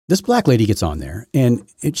 This black lady gets on there, and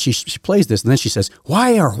she plays this, and then she says,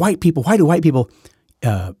 why do white people, black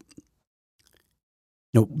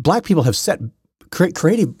people have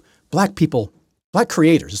creative black people, black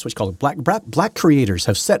creators, that's what you call it, black creators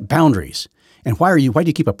have set boundaries. And why do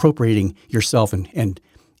you keep appropriating yourself and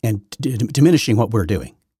diminishing what we're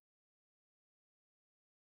doing?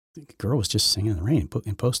 The girl was just singing in the rain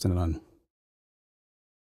and posting it on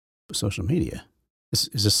social media. Is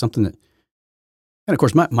this something that, and of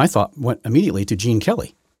course my thought went immediately to Gene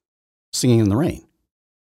Kelly singing in the rain.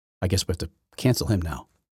 I guess we have to cancel him now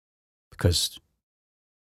because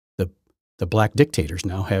the black dictators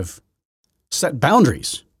now have set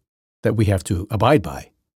boundaries that we have to abide by.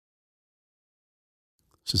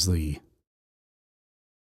 This is the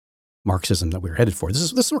Marxism that we're headed for.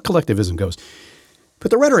 This is where collectivism goes. But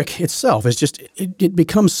the rhetoric itself is just, it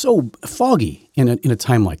becomes so foggy in a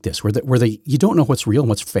time like this where you don't know what's real and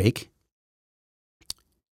what's fake.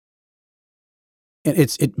 And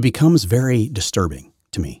it becomes very disturbing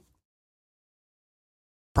to me.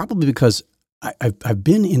 Probably because I've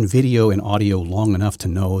been in video and audio long enough to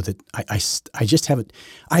know that I just haven't,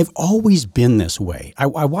 I've always been this way. I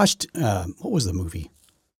watched, what was the movie?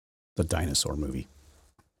 The dinosaur movie.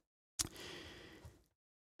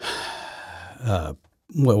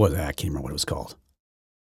 What was that? I can't remember what it was called.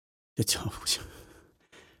 There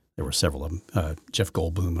were several of them. Jeff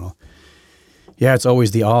Goldblum and all. Yeah, it's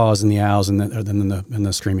always the ahs and the ows and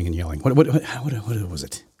the screaming and yelling. What was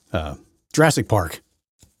it? Jurassic Park.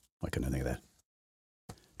 Why couldn't I think of that?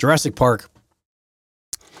 Jurassic Park.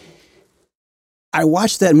 I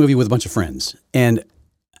watched that movie with a bunch of friends, and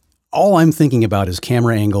all I'm thinking about is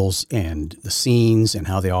camera angles and the scenes and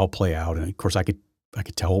how they all play out. And of course, I could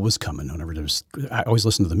tell what was coming whenever there was. I always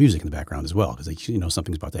listen to the music in the background as well because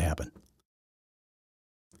something's about to happen.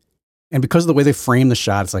 And because of the way they frame the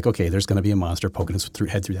shot, it's like, okay, there's going to be a monster poking its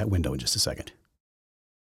head through that window in just a second.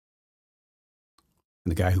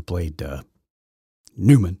 And the guy who played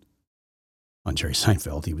Newman on Jerry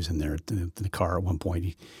Seinfeld, he was in there in the car at one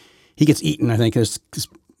point. He gets eaten, I think, because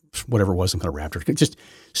whatever it was, some kind of raptor. It just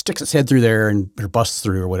sticks its head through there or busts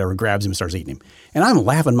through or whatever, grabs him and starts eating him. And I'm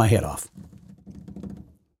laughing my head off.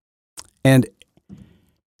 And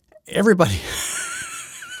everybody,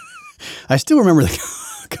 I still remember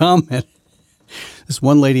the comment this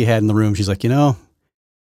one lady had in the room. She's like,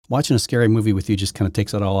 watching a scary movie with you just kind of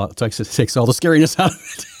takes it all out, takes all the scariness out of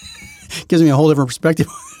it. Gives me a whole different perspective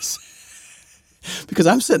on this. Because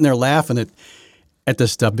I'm sitting there laughing at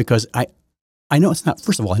this stuff because I know it's not,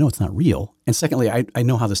 first of all, I know it's not real. And secondly, I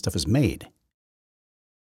know how this stuff is made.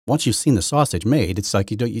 Once you've seen the sausage made, it's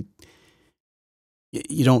like you don't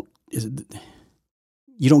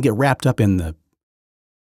get wrapped up in the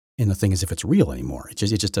thing as if it's real anymore. It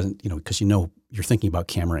just doesn't, because you're thinking about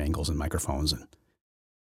camera angles and microphones and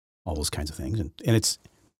all those kinds of things. And it's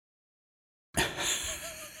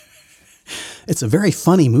it's a very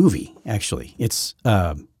funny movie, actually. It's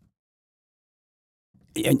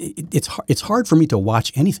hard for me to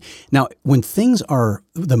watch anything. Now, when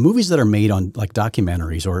the movies that are made on like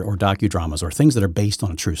documentaries or docudramas or things that are based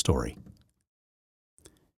on a true story,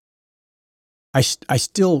 I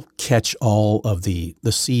still catch all of the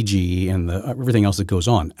CG and everything else that goes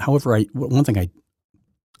on. However, one thing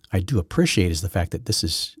I do appreciate is the fact that this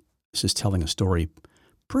is telling a story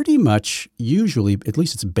pretty much, usually, at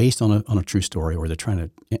least it's based on a true story, or they're trying to,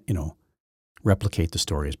 replicate the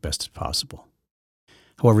story as best as possible.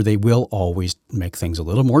 However, they will always make things a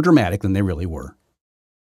little more dramatic than they really were.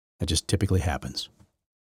 That just typically happens.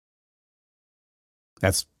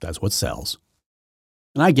 That's what sells.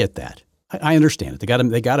 And I get that. I understand it.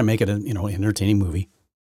 They got to make it an entertaining movie.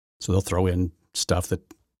 So they'll throw in stuff that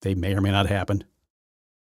they may or may not happen,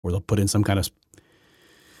 or they'll put in some kind of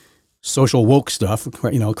social woke stuff,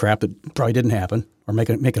 crap that probably didn't happen, or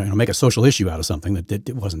make a social issue out of something that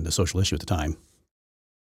it wasn't a social issue at the time.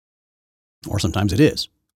 Or sometimes it is.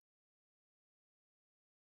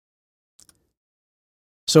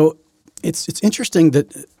 So it's interesting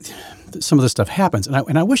that some of this stuff happens,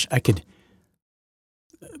 and I wish I could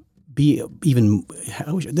be even.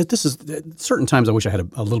 Certain times I wish I had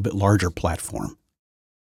a little bit larger platform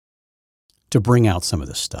to bring out some of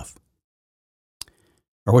this stuff.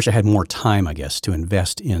 Or I wish I had more time, I guess, to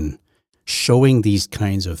invest in showing these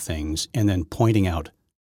kinds of things and then pointing out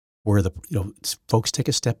where folks take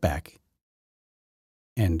a step back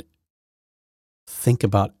and think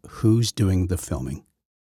about who's doing the filming.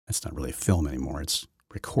 That's not really a film anymore. It's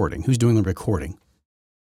recording. Who's doing the recording?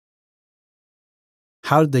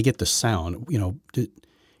 How did they get the sound?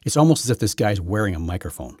 It's almost as if this guy's wearing a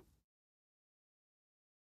microphone.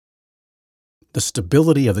 the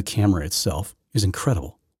stability of the camera itself is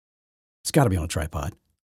incredible. It's got to be on a tripod,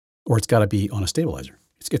 or it's got to be on a stabilizer.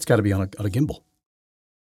 It's got to be on a gimbal.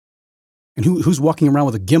 And who's walking around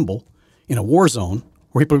with a gimbal in a war zone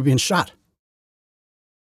where people are being shot?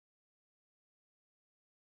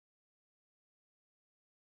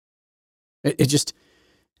 It just,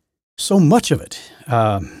 so much of it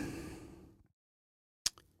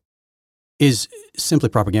is simply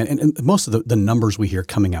propaganda. And most of the numbers we hear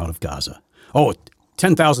coming out of Gaza. Oh,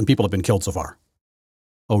 10,000 people have been killed so far.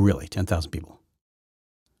 Oh, really? 10,000 people.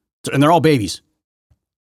 And they're all babies.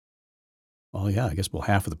 Well, yeah, I guess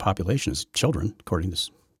half of the population is children, according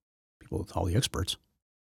to people, all the experts.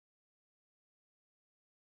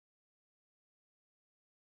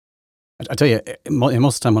 I tell you,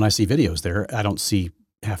 most of the time when I see videos there, I don't see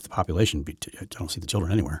half the population. I don't see the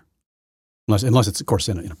children anywhere, unless it's, of course,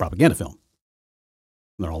 in a propaganda film.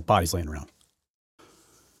 And they're all bodies laying around.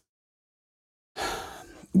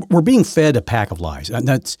 We're being fed a pack of lies. And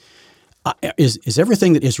that's is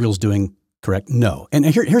everything that Israel's doing correct? No. And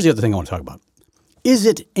here's the other thing I want to talk about. Is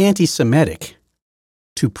it anti-Semitic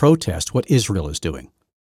to protest what Israel is doing?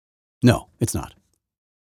 No, it's not.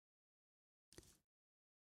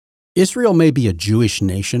 Israel may be a Jewish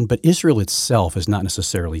nation, but Israel itself is not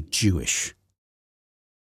necessarily Jewish.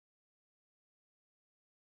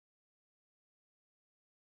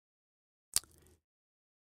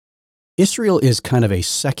 Israel is kind of a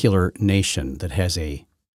secular nation that has an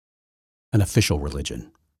official religion.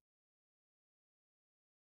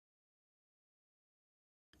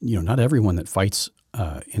 Not everyone that fights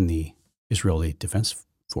in the Israeli Defense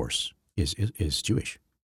Force is Jewish.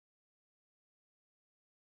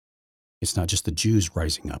 It's not just the Jews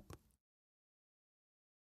rising up.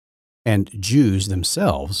 And Jews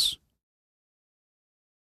themselves,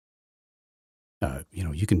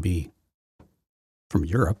 you can be from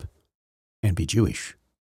Europe and be Jewish.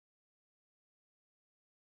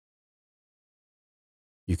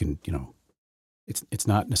 You can, it's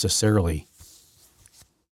not necessarily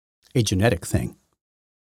a genetic thing.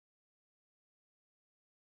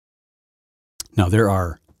 Now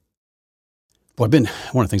one of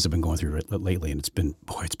the things I've been going through lately, and it's been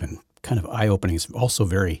kind of eye-opening. It's also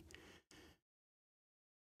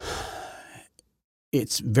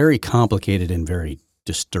it's very complicated and very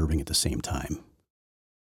disturbing at the same time,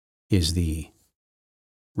 is the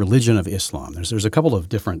religion of Islam. There's a couple of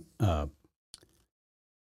different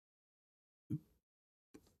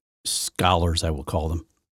scholars, I will call them,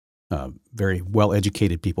 very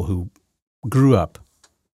well-educated people who grew up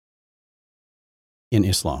in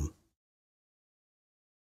Islam.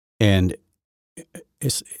 And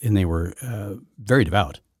they were very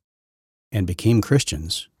devout and became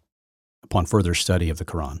Christians upon further study of the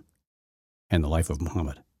Quran and the life of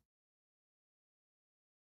Muhammad.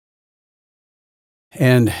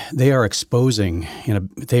 And they are exposing,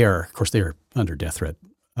 they are under death threat,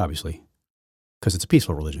 obviously, because it's a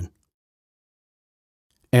peaceful religion.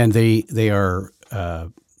 And they are,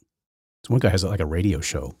 so one guy has like a radio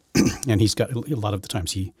show, and he's got, a lot of the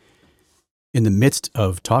times in the midst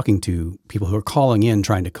of talking to people who are calling in,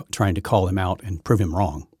 trying to call him out and prove him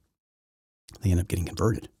wrong, they end up getting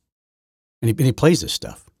converted. And he plays this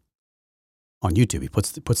stuff on YouTube. He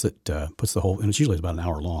puts the whole, and it's usually about an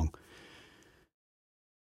hour long.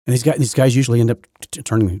 And these guys usually end up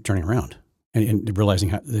turning around and realizing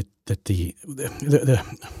that the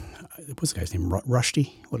what's the guy's name?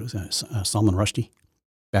 Rushdie? What was that? Salman Rushdie?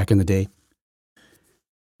 Back in the day,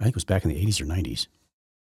 I think it was back in the 80s or 90s.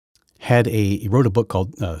 He wrote a book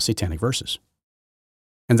called Satanic Verses,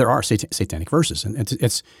 and there are satanic verses, and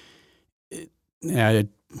the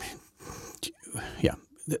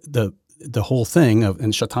whole thing of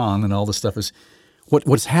and Shaitan and all this stuff is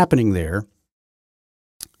what's happening there.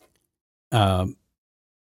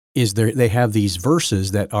 Is they have these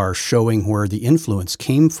verses that are showing where the influence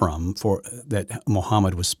came from that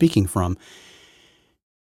Muhammad was speaking from,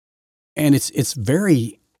 and it's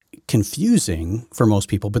very confusing for most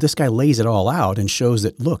people, but this guy lays it all out and shows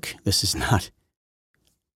that, look, this is not.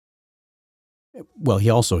 Well, he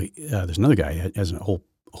also there's another guy who has a whole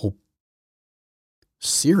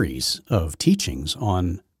series of teachings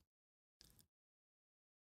on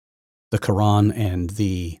the Quran and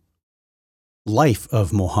the life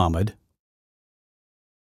of Muhammad,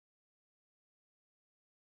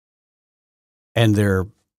 and there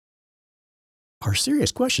are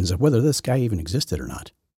serious questions of whether this guy even existed or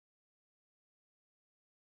not.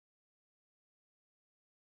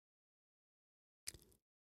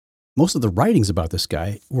 Most of the writings about this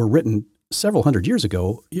guy were written several hundred years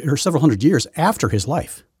ago, or several hundred years after his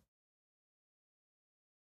life.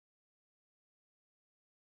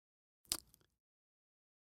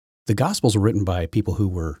 The Gospels were written by people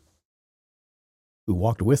who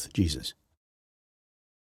walked with Jesus,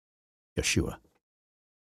 Yeshua.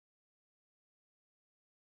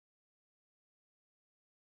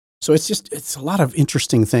 So it's a lot of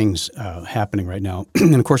interesting things happening right now.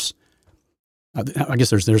 And of course, I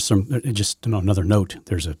guess there's some, just another note.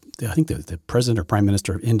 I think the president or prime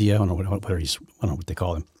minister of India, I don't know what they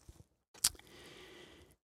call him.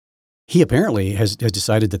 He apparently has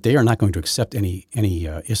decided that they are not going to accept any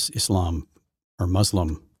Islam or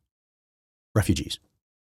Muslim refugees.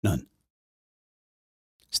 None.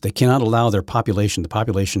 So they cannot allow the population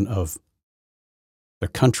of their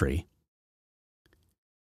country.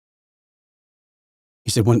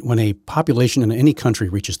 He said when a population in any country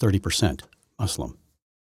reaches 30% Muslim,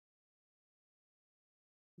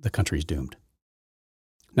 the country is doomed.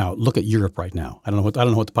 Now look at Europe right now. I don't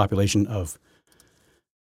know what the population of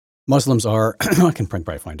Muslims are. I can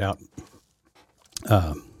probably find out.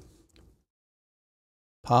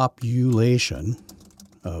 Population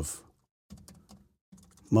of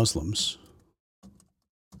Muslims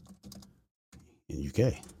in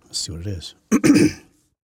UK. Let's see what it is.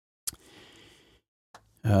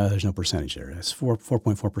 There's no percentage there. That's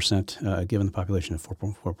 4.4%, given the population of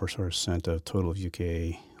 4.4% of total of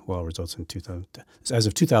UK well results in 2000. As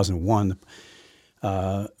of 2001,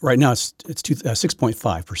 right now it's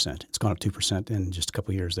 6.5%. It's gone up 2% in just a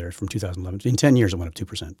couple of years there from 2011. In 10 years, it went up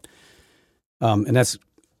 2%. And that's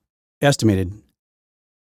estimated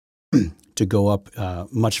to go up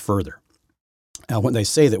much further. When they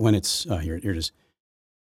say that when it's, here it is.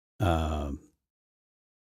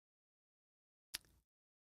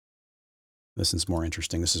 This is more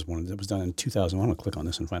interesting. This is one that was done in 2001. I'm going to click on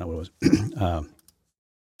this and find out what it was.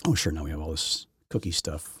 Oh, sure. Now we have all this cookie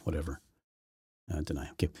stuff, whatever. Deny.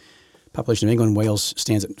 Okay. Population of England and Wales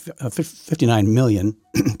stands at 59 million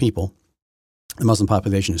people. The Muslim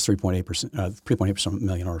population is 3.8%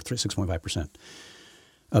 million, or 6.5%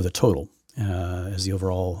 of the total. As the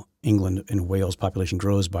overall England and Wales population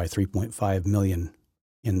grows by 3.5 million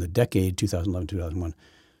in the decade 2011-2001,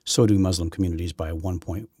 so do Muslim communities by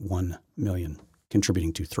 1.1 million,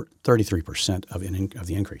 contributing to 33% of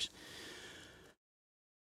the increase.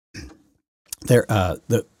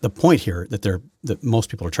 The point here that most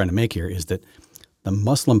people are trying to make here is that the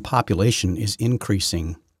Muslim population is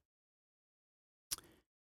increasing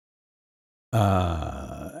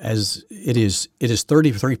as it is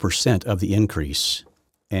 33% of the increase,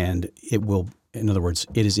 and it will, in other words,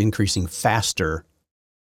 it is increasing faster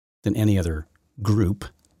than any other group.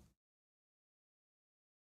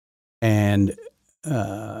 And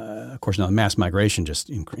of course, now mass migration just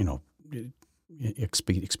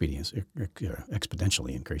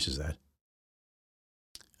exponentially increases that.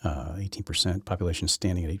 18% population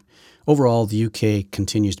standing at 8. Overall, the UK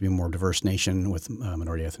continues to be a more diverse nation with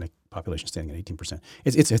minority ethnic population standing at 18%.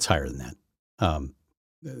 It's higher than that.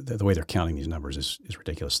 The way they're counting these numbers is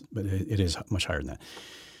ridiculous, but it is much higher than that.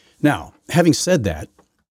 Now, having said that,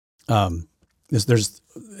 there's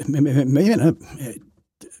maybe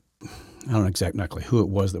I don't know exactly who it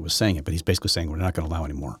was that was saying it, but he's basically saying we're not going to allow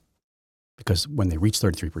any more, because when they reach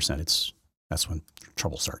 33%, that's when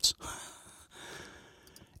trouble starts.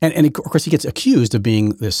 And of course, he gets accused of being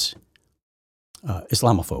this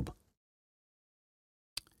Islamophobe.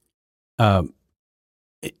 And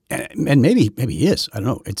maybe he is. I don't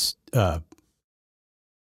know. It's how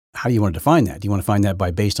do you want to define that? Do you want to define that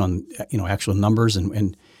by based on actual numbers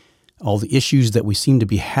and all the issues that we seem to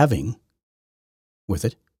be having with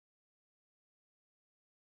it?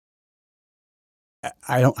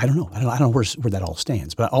 I don't know. I don't know where that all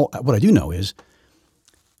stands. But what I do know is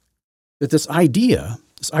that this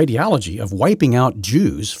ideology of wiping out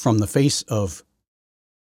Jews from the face of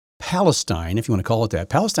Palestine, if you want to call it that.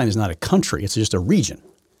 Palestine is not a country; it's just a region.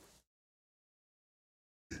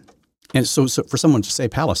 And so for someone to say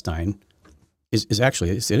Palestine is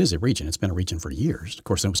actually it is a region. It's been a region for years. Of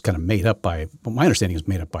course, it was kind of made up by. Well, my understanding is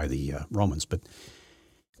made up by the Romans, but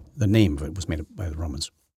the name of it was made up by the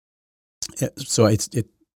Romans. So I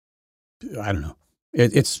don't know.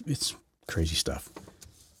 It's crazy stuff.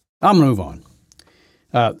 I'm gonna move on.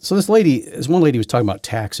 So this one lady was talking about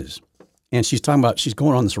taxes, and she's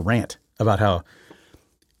going on this rant about how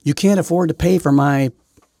you can't afford to pay for my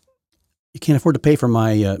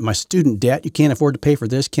my student debt. You can't afford to pay for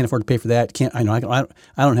this. Can't afford to pay for that. I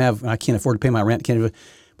can't afford to pay my rent.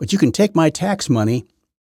 But you can take my tax money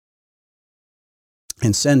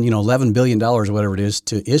and send $11 billion or whatever it is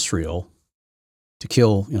to Israel to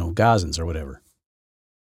kill Gazans or whatever.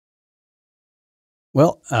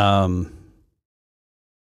 Well,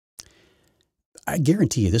 I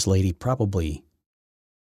guarantee you this lady probably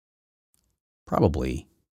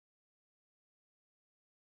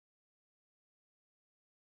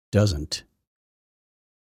doesn't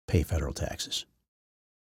pay federal taxes.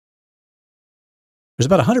 There's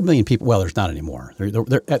about 100 million people. Well, there's not anymore.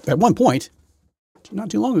 At one point, not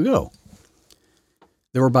too long ago,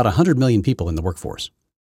 there were about 100 million people in the workforce.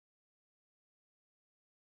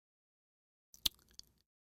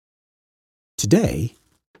 Today,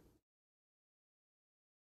 I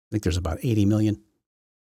think there's about 80 million.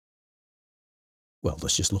 Well,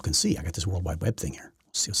 let's just look and see. I got this World Wide Web thing here.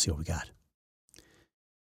 Let's see what we got.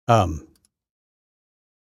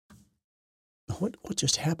 What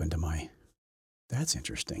just happened to my? That's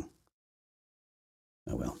interesting.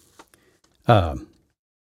 Oh well. I'm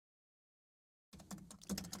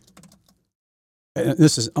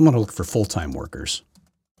going to look for full-time workers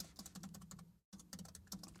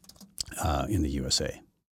in the USA.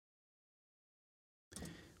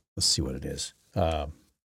 Let's see what it is.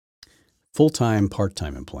 Full-time,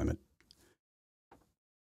 part-time employment.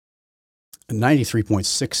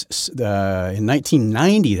 93.6. In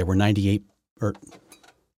 1990, there were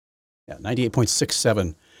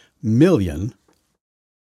 98.67 million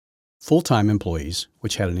full-time employees,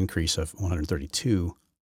 which had an increase to 132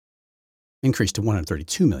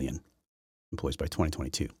 million employees by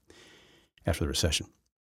 2022 after the recession.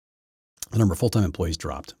 The number of full-time employees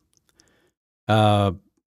dropped. So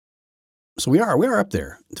we are up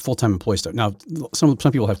there. Full-time employees. Now, some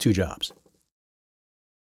people have two jobs.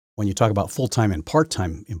 When you talk about full-time and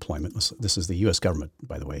part-time employment, this is the U.S. government,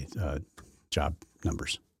 by the way, job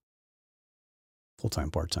numbers.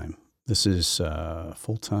 Full-time, part-time. This is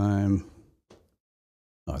full-time.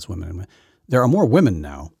 Oh, it's women and men. There are more women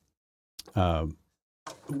now.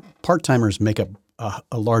 Part-timers make up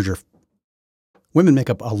women make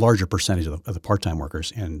up a larger percentage of the part-time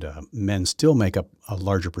workers, and men still make up a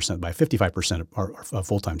larger percent. By 55% of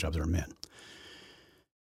full-time jobs are men.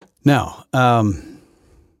 Now,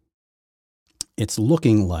 it's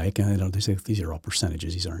looking like, and I don't, they say these are all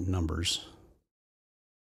percentages, these aren't numbers.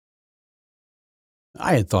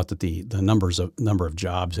 I had thought that the number of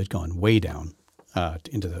jobs had gone way down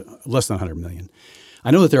into the less than 100 million. I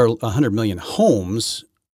know that there are 100 million homes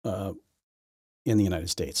in the United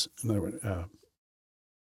States. In other words,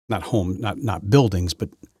 not buildings, but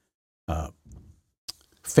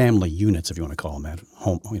family units, if you want to call them that.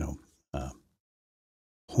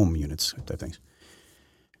 Home units type things.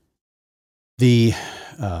 There's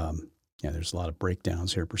a lot of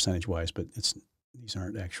breakdowns here percentage-wise, but these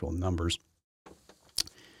aren't actual numbers.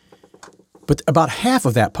 But about half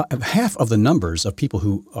of the numbers of people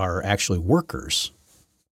who are actually workers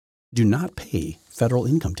do not pay federal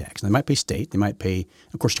income tax. They might pay state. They might pay.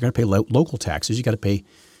 Of course, you got to pay local taxes. You got to pay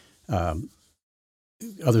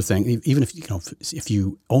other things. Even if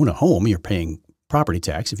you own a home, you're paying property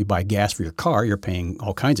tax. If you buy gas for your car, you're paying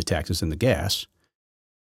all kinds of taxes in the gas.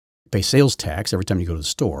 You pay sales tax every time you go to the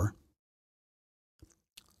store.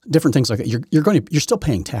 Different things like that. You're still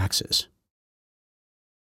paying taxes.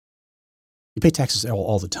 You pay taxes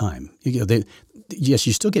all the time. Yes,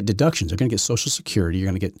 you still get deductions. You're going to get Social Security. You're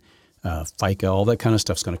going to get FICA. All that kind of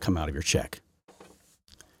stuff's going to come out of your check.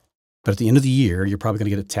 But at the end of the year, you're probably going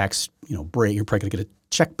to get a tax break. You're probably going to get a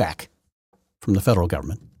check back from the federal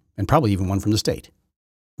government, and probably even one from the state,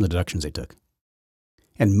 from the deductions they took.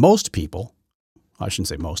 And most people, I shouldn't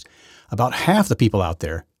say most, about half the people out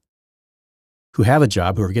there who have a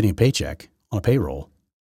job, who are getting a paycheck on a payroll,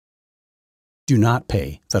 do not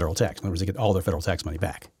pay federal tax. In other words, they get all their federal tax money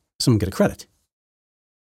back. Some get a credit.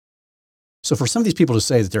 So for some of these people to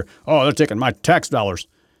say that they're taking my tax dollars,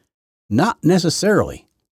 not necessarily.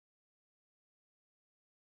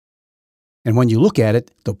 And when you look at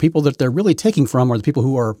it, the people that they're really taking from are the people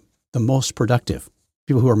who are the most productive,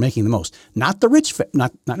 people who are making the most. Not the rich,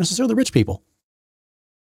 not necessarily the rich people.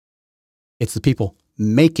 It's the people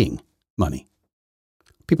making money.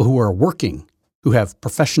 People who are working, who have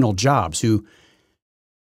professional jobs, who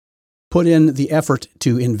put in the effort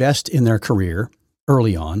to invest in their career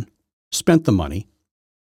early on, spent the money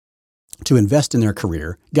to invest in their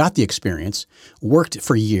career, got the experience, worked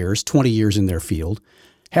for years, 20 years in their field,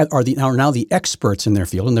 are now the experts in their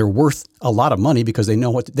field, and they're worth a lot of money because they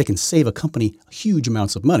know they can save a company huge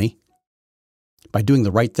amounts of money by doing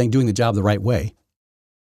the right thing, doing the job the right way.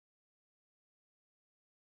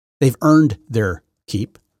 They've earned their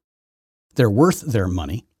keep. They're worth their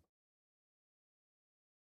money.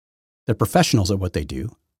 They're professionals at what they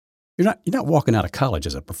do. You're not walking out of college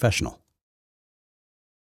as a professional.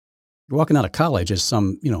 You're walking out of college as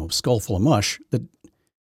some, skull full of mush that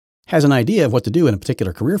has an idea of what to do in a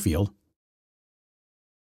particular career field.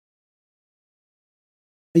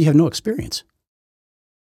 You have no experience.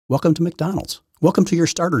 Welcome to McDonald's. Welcome to your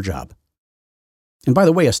starter job. And by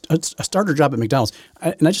the way, a starter job at McDonald's,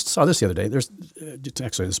 and I just saw this the other day. There's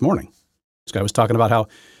actually this morning. This guy was talking about how,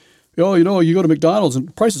 oh, you go to McDonald's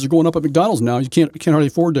and prices are going up at McDonald's now. You can't hardly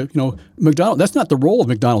afford to, McDonald's. That's not the role of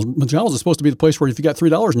McDonald's. McDonald's is supposed to be the place where if you got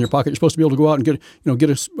 $3 in your pocket, you're supposed to be able to go out and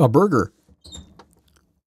get a burger.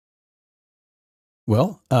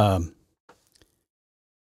 Well,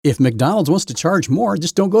 if McDonald's wants to charge more,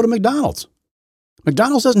 just don't go to McDonald's.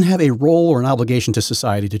 McDonald's doesn't have a role or an obligation to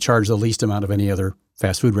society to charge the least amount of any other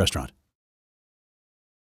fast food restaurant.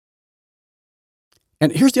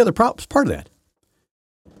 And here's the other part of that.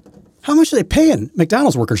 How much are they paying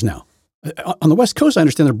McDonald's workers now? On the West Coast, I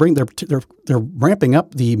understand they're ramping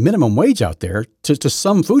up the minimum wage out there to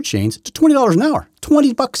some food chains to $20 an hour,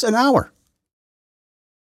 $20 an hour.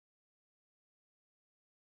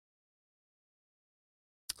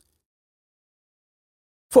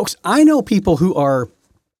 Folks, I know people who are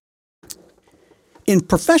in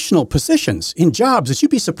professional positions, in jobs that you'd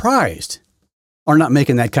be surprised are not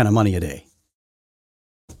making that kind of money a day.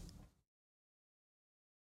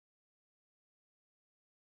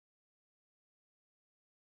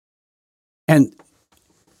 And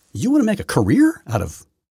you want to make a career out of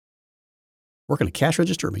working a cash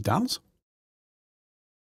register at McDonald's?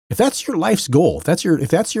 If that's your life's goal, if that's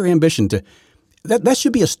your ambition that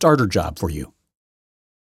should be a starter job for you.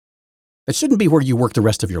 It shouldn't be where you work the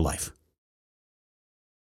rest of your life.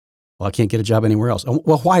 Well, I can't get a job anywhere else.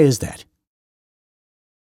 Well, why is that?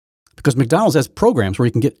 Because McDonald's has programs where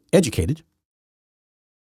you can get educated.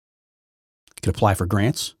 You can apply for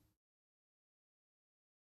grants.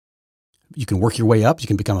 You can work your way up. You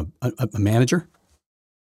can become a manager.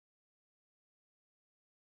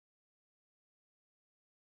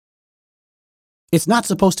 It's not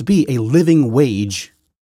supposed to be a living wage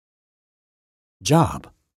job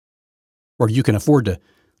where you can afford to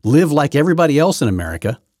live like everybody else in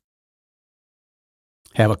America,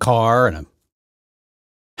 have a car and a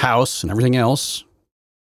house and everything else,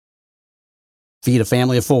 feed a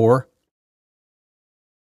family of 4,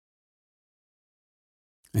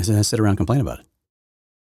 and then sit around and complain about it.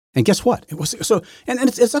 And guess what? It was so, and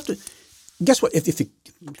it's up to. Guess what? If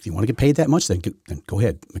you want to get paid that much, then go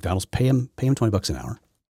ahead. McDonald's pay them $20 an hour.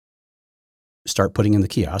 Start putting in the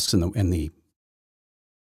kiosks and the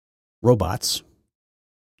robots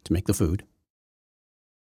to make the food.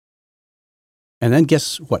 And then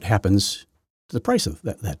guess what happens to the price of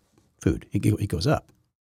that food? It goes up.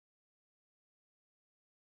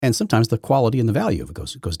 And sometimes the quality and the value of it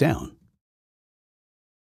goes down.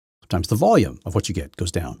 Sometimes the volume of what you get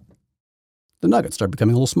goes down. The nuggets start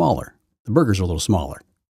becoming a little smaller. The burgers are a little smaller.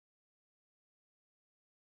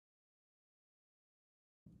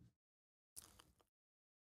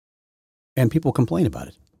 And people complain about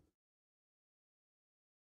it.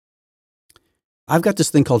 I've got this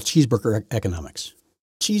thing called cheeseburger economics.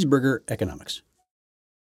 Cheeseburger economics.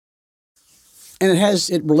 And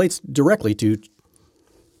it relates directly to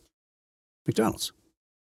McDonald's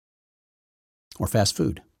or fast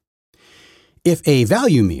food. If a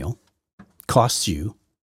value meal costs you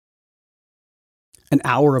an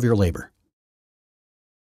hour of your labor,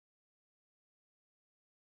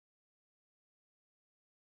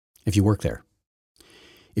 if you work there,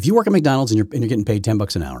 if you work at McDonald's and you're getting paid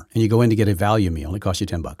 $10 an hour, and you go in to get a value meal and it costs you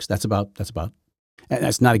 $10, that's about, and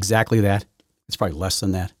that's not exactly that. It's probably less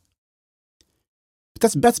than that.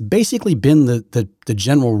 But that's basically been the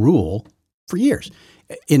general rule for years.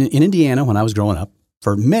 In Indiana, when I was growing up,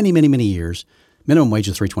 for many, many, many years, minimum wage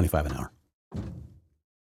was $3.25 an hour.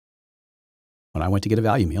 When I went to get a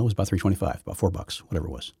value meal, it was about $3.25, about $4, whatever it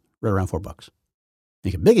was, right around $4.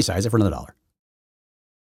 You could biggie size it for another $1.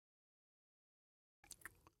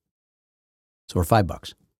 So we're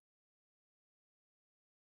 $5.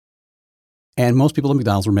 And most people at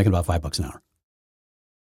McDonald's were making about $5 an hour.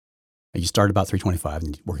 And you start about $3.25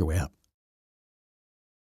 and you work your way up.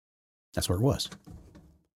 That's where it was.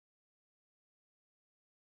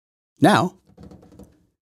 Now,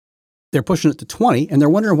 they're pushing it to $20, and they're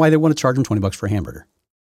wondering why they want to charge them $20 for a hamburger.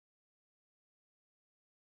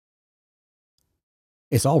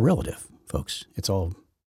 It's all relative, folks. It's all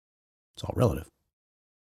relative.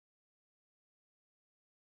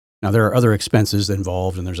 Now, there are other expenses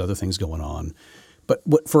involved, and there's other things going on. But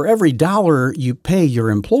for every dollar you pay your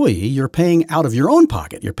employee, you're paying out of your own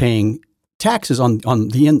pocket. You're paying taxes on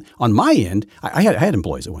my end. I had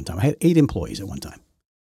employees at one time. I had 8 employees at one time.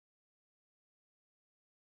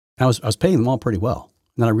 I was paying them all pretty well.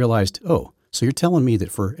 And then I realized, oh, so you're telling me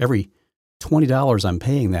that for every $20 I'm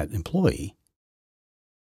paying that employee,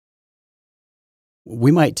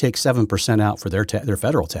 we might take 7% out for their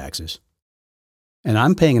federal taxes. And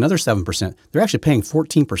I'm paying another 7%. They're actually paying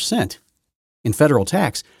 14% in federal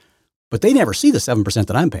tax, but they never see the 7%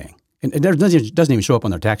 that I'm paying. And it doesn't even show up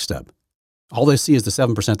on their tax stub. All they see is the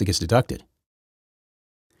 7% that gets deducted.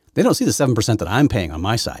 They don't see the 7% that I'm paying on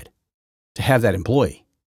my side to have that employee.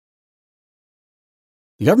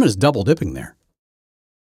 The government is double dipping there.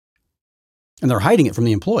 And they're hiding it from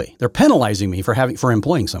the employee. They're penalizing me for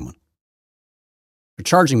employing someone. They're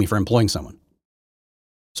charging me for employing someone.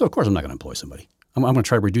 So of course I'm not going to employ somebody. I'm going to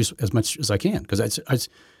try to reduce as much as I can because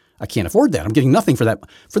I can't afford that. I'm getting nothing for that.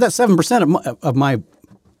 For that 7% of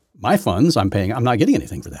my funds I'm paying, I'm not getting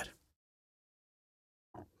anything for that.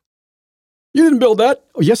 You didn't build that.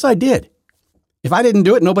 Oh, yes, I did. If I didn't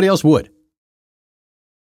do it, nobody else would.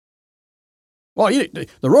 Well,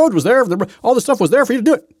 the road was there. All the stuff was there for you to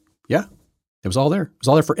do it. Yeah, it was all there. It was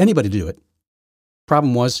all there for anybody to do it.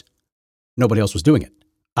 Problem was, nobody else was doing it.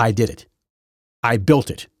 I did it. I built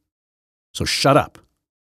it. So shut up,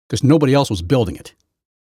 because nobody else was building it.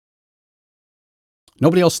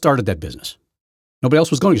 Nobody else started that business. Nobody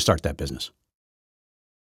else was going to start that business.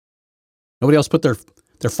 Nobody else put their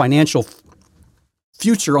financial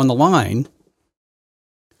future on the line,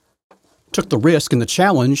 took the risk and the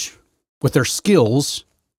challenge with their skills,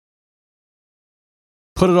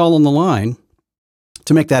 put it all on the line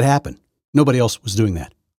to make that happen. Nobody else was doing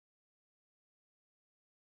that.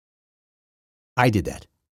 I did that.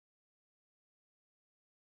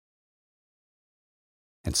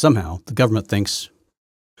 And somehow the government thinks,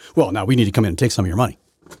 well, now we need to come in and take some of your money.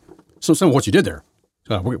 So some of what you did there,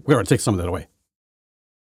 we're going to take some of that away.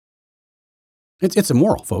 It's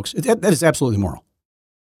immoral, folks. That is absolutely immoral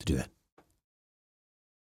to do that.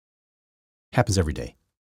 Happens every day.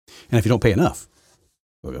 And if you don't pay enough,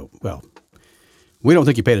 well, we don't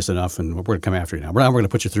think you paid us enough, and we're going to come after you now. We're going to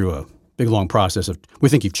put you through a big, long process of, we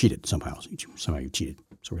think you've cheated somehow. Somehow you cheated.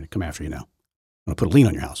 So we're going to come after you now. I'm going to put a lien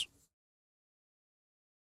on your house.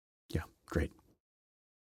 Yeah, great.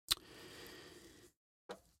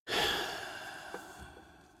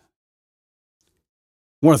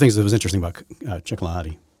 One of the things that was interesting about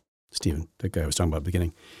Cioccolati, Stephen, that guy I was talking about at the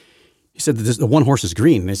beginning, he said that the one horse is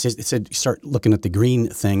green. And it said you start looking at the green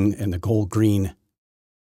thing and the whole green,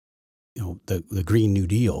 the Green New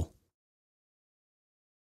Deal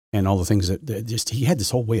and all the things that just, he had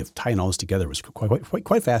this whole way of tying all this together. It was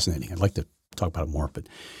quite fascinating. I'd like to talk about it more, but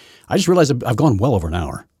I just realized I've gone well over an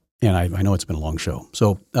hour, and I know it's been a long show.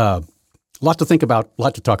 So a lot to think about, a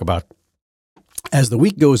lot to talk about. As the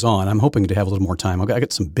week goes on, I'm hoping to have a little more time. I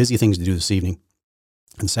got some busy things to do this evening,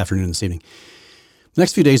 and this afternoon and this evening. The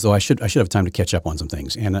next few days, though, I should have time to catch up on some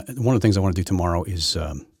things. And one of the things I want to do tomorrow is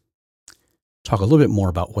talk a little bit more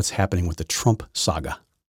about what's happening with the Trump saga,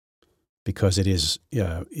 because it's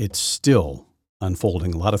still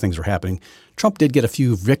unfolding. A lot of things are happening. Trump did get a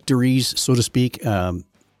few victories, so to speak.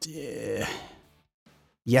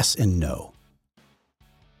 Yes and no.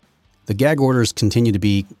 The gag orders continue to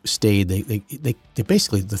be stayed. They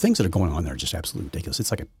basically, the things that are going on there are just absolutely ridiculous.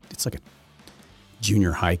 It's like a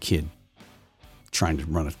junior high kid trying to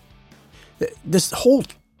run this whole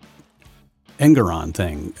Engeron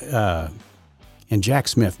thing and Jack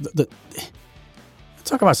Smith.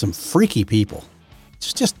 Talk about some freaky people.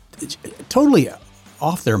 It's just totally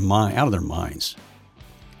off their mind, out of their minds.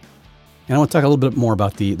 And I want to talk a little bit more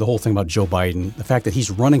about the whole thing about Joe Biden, the fact that he's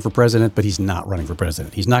running for president, but he's not running for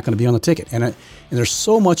president. He's not going to be on the ticket. And there's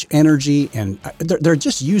so much energy, and they're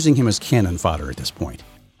just using him as cannon fodder at this point.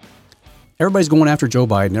 Everybody's going after Joe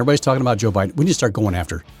Biden. Everybody's talking about Joe Biden. We need to start going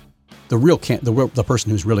after the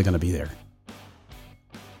person who's really going to be there.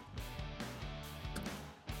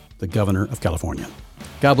 The governor of California.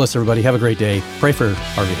 God bless everybody. Have a great day. Pray for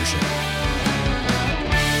our leadership.